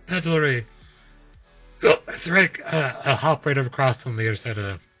literally, it's right. I'll hop right across on the other side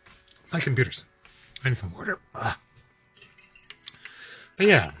of my computers. I need some water. But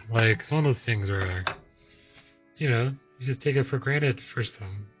yeah, like it's one of those things where, you just take it for granted for so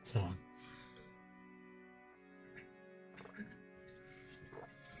long.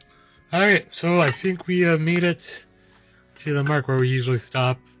 Alright, so I think we made it to the mark where we usually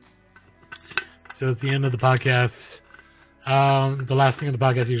stop. So it's the end of the podcast. The last thing of the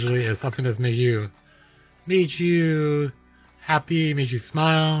podcast usually is something that's made you happy, made you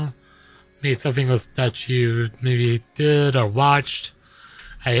smile, made something else that you maybe did or watched.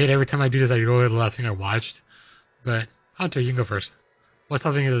 I hate every time I do this, I go over the last thing I watched. But Hunter, you can go first. What's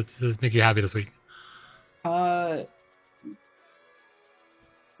something that's make you happy this week?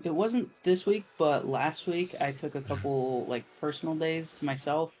 It wasn't this week, but last week I took a couple like personal days to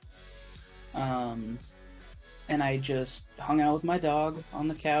myself. And I just hung out with my dog on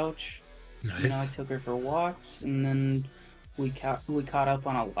the couch. Nice. You know, I took her for walks, and then we caught up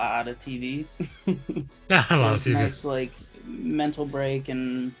on a lot of TV. A lot of TV. Nice like mental break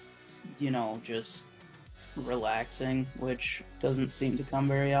and just relaxing, which doesn't seem to come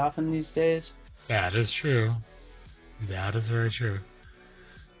very often these days. That is true. That is very true.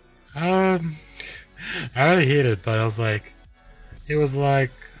 I really hate it, but it was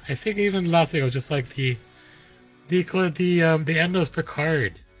like I think even last week it was just like the end of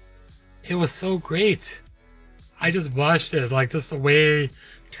Picard. It was so great. I just watched it like just the way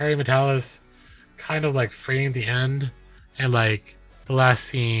Terry Metalis kind of like framed the end and like the last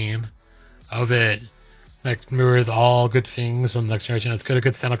scene of it like mirrored all good things from the Next Generation. It's got a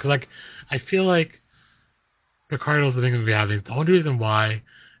good stand up because like I feel like Picard was the thing that we having. The only reason why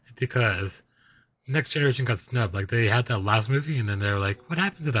is because Next Generation got snubbed. Like they had that last movie and then they were like, what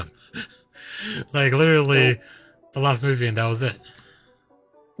happened to them? Like literally the last movie and that was it.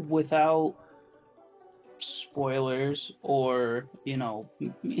 Without spoilers or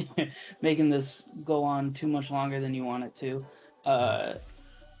making this go on too much longer than you want it to,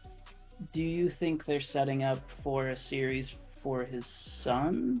 do you think they're setting up for a series for his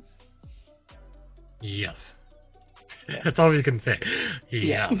son? Yes. Yeah. That's all we can say.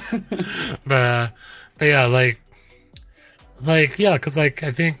 Yeah. but yeah, yeah, because like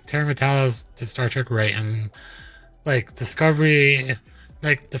I think Terry Metalis did Star Trek right, and like Discovery,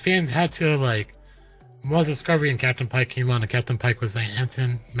 like the fans had to like once Discovery and Captain Pike came on, and Captain Pike was like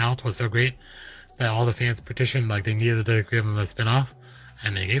Anson Mount was so great that all the fans petitioned like they needed to give him a spinoff,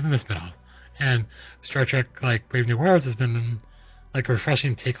 and they gave him a spinoff. And Star Trek like Brave New Worlds has been like a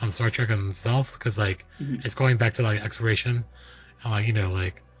refreshing take on Star Trek itself because like it's going back to like exploration and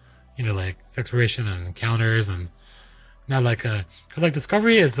like exploration and encounters and not like a because like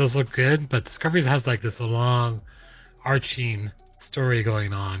Discovery is also good, but Discovery has like this long arching story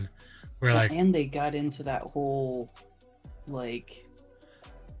going on where like and they got into that whole like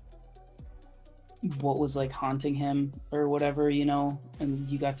what was like haunting him or whatever, and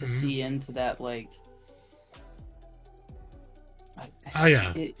you got to see into that like oh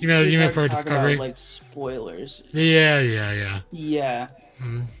yeah, you mean for Discovery about, like spoilers. Yeah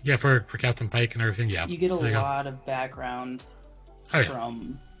yeah for Captain Pike and everything. Yeah, you get a so lot of background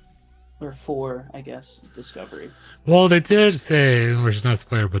from or for I guess Discovery. Well, they did say, which is not a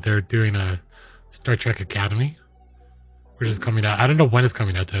spoiler, but they're doing a Star Trek Academy, which is coming out. I don't know when it's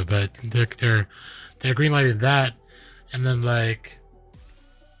coming out though, but they're greenlighting that, and then like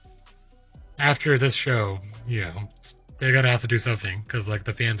after this show, they're gonna have to do something because like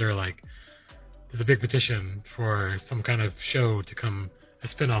the fans are like, there's a big petition for some kind of show to come a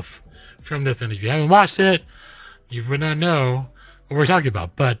spin-off from this, and if you haven't watched it, you would not know what we're talking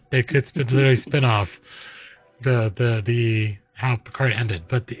about. But they could literally spin off the how Picard ended,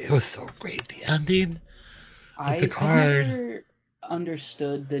 but it was so great. The ending of Picard. I never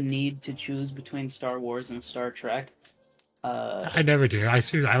understood the need to choose between Star Wars and Star Trek. I never do. I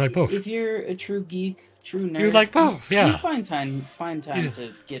like both. If you're a true geek, true nerd, you like both, yeah. You find time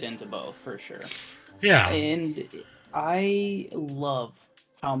to get into both for sure. Yeah. And I love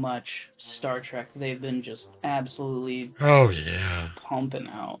how much Star Trek they've been just absolutely pumping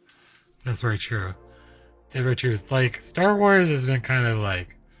out. That's very true. That's very true. Like Star Wars has been kind of like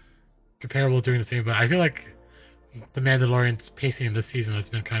comparable doing the same, but I feel like the Mandalorian's pacing this season has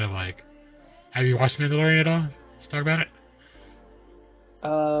been kind of like. Have you watched Mandalorian at all? Let's talk about it.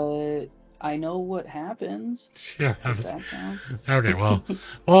 I know what happens. Yeah, that counts. Okay, well,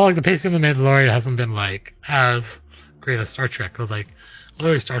 like the pacing of the Mandalorian hasn't been like as great as Star Trek. Cause like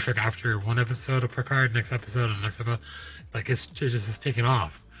literally Star Trek after one episode of Picard, next episode, and next episode, like it's just taking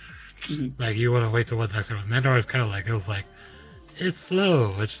off. Mm-hmm. Like you want to wait till what the next episode. Mandalorian is kind of like it was like it's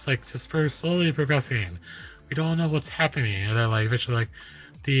slow. It's just like just very slowly progressing. We don't know what's happening, and then like eventually like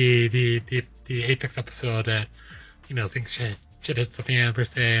the apex episode that things shit hits the fan per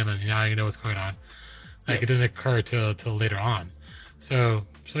se, and then now you know what's going on. Like it didn't occur till later on. So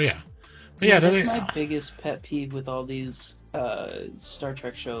yeah. But yeah, that's my biggest pet peeve with all these Star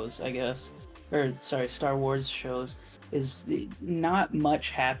Trek shows, I guess, or sorry, Star Wars shows, is not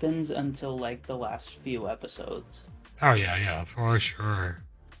much happens until like the last few episodes. Oh yeah, for sure,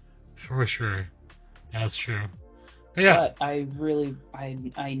 that's true. But yeah, but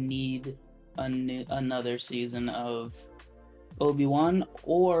I need another season of Obi-Wan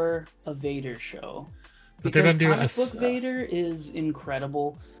or a Vader show. But they're Because gonna do comic book Vader is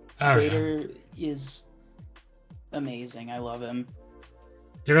incredible. Oh, Vader is amazing. I love him.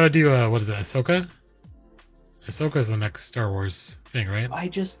 They're gonna do what is it, Ahsoka? Ahsoka's the next Star Wars thing, right?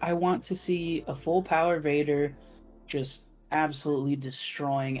 I want to see a full power Vader just absolutely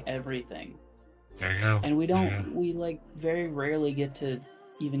destroying everything. There you go. And we like very rarely get to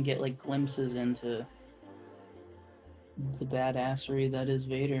even get like glimpses into the badassery that is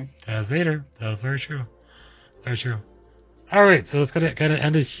Vader. That's Vader. That's very true. Very true. Alright, so let's kind of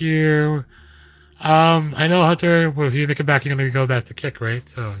end it here. I know Hunter, well, if you make it back, you're going to go back to Kick, right?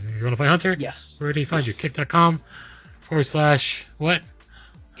 So, you want to play Hunter? Yes. Where do you find you? Kick.com/what?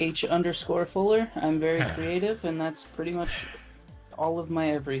 H_Fuller. I'm very creative, and that's pretty much all of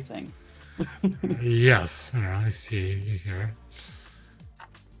my everything. Yes. I see here.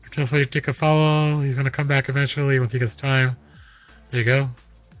 Definitely take a follow. He's going to come back eventually once he gets time. There you go.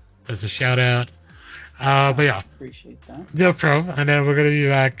 That's a shout out. But yeah. Appreciate that. No problem. And then we're going to be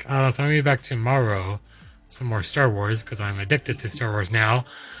back. So I'm going to be back tomorrow. Some more Star Wars because I'm addicted to Star Wars now.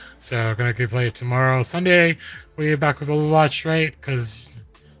 So we're going to play it tomorrow. Sunday, we'll be back with Overwatch, right? Because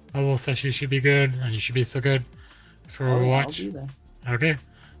level session should be good. And you should be so good for Overwatch. I'll be there. Okay.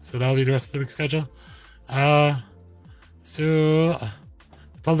 So that'll be the rest of the week's schedule. So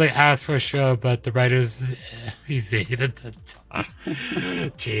probably asked for a show, but the writers evaded the time.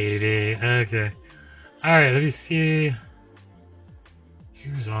 JD. Okay. Alright, let me see.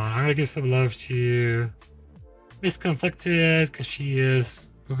 Who's on? I'm gonna give some love to Miss Conflicted, because she is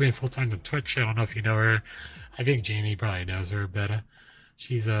moving full time to Twitch. I don't know if you know her. I think Jamie probably knows her, but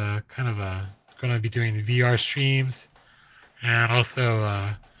she's kind of gonna be doing VR streams. And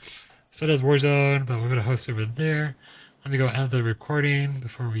also, so does Warzone, but we're gonna host over there. Let me go end the recording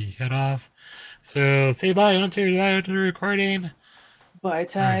before we head off. So say bye, Hunter. Bye to the recording. Bye,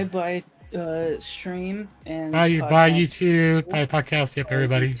 Ty. Bye, stream. And bye YouTube. Bye, podcast. Yep, bye,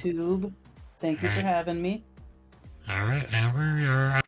 everybody. YouTube. Thank you for having me. All right, and we are.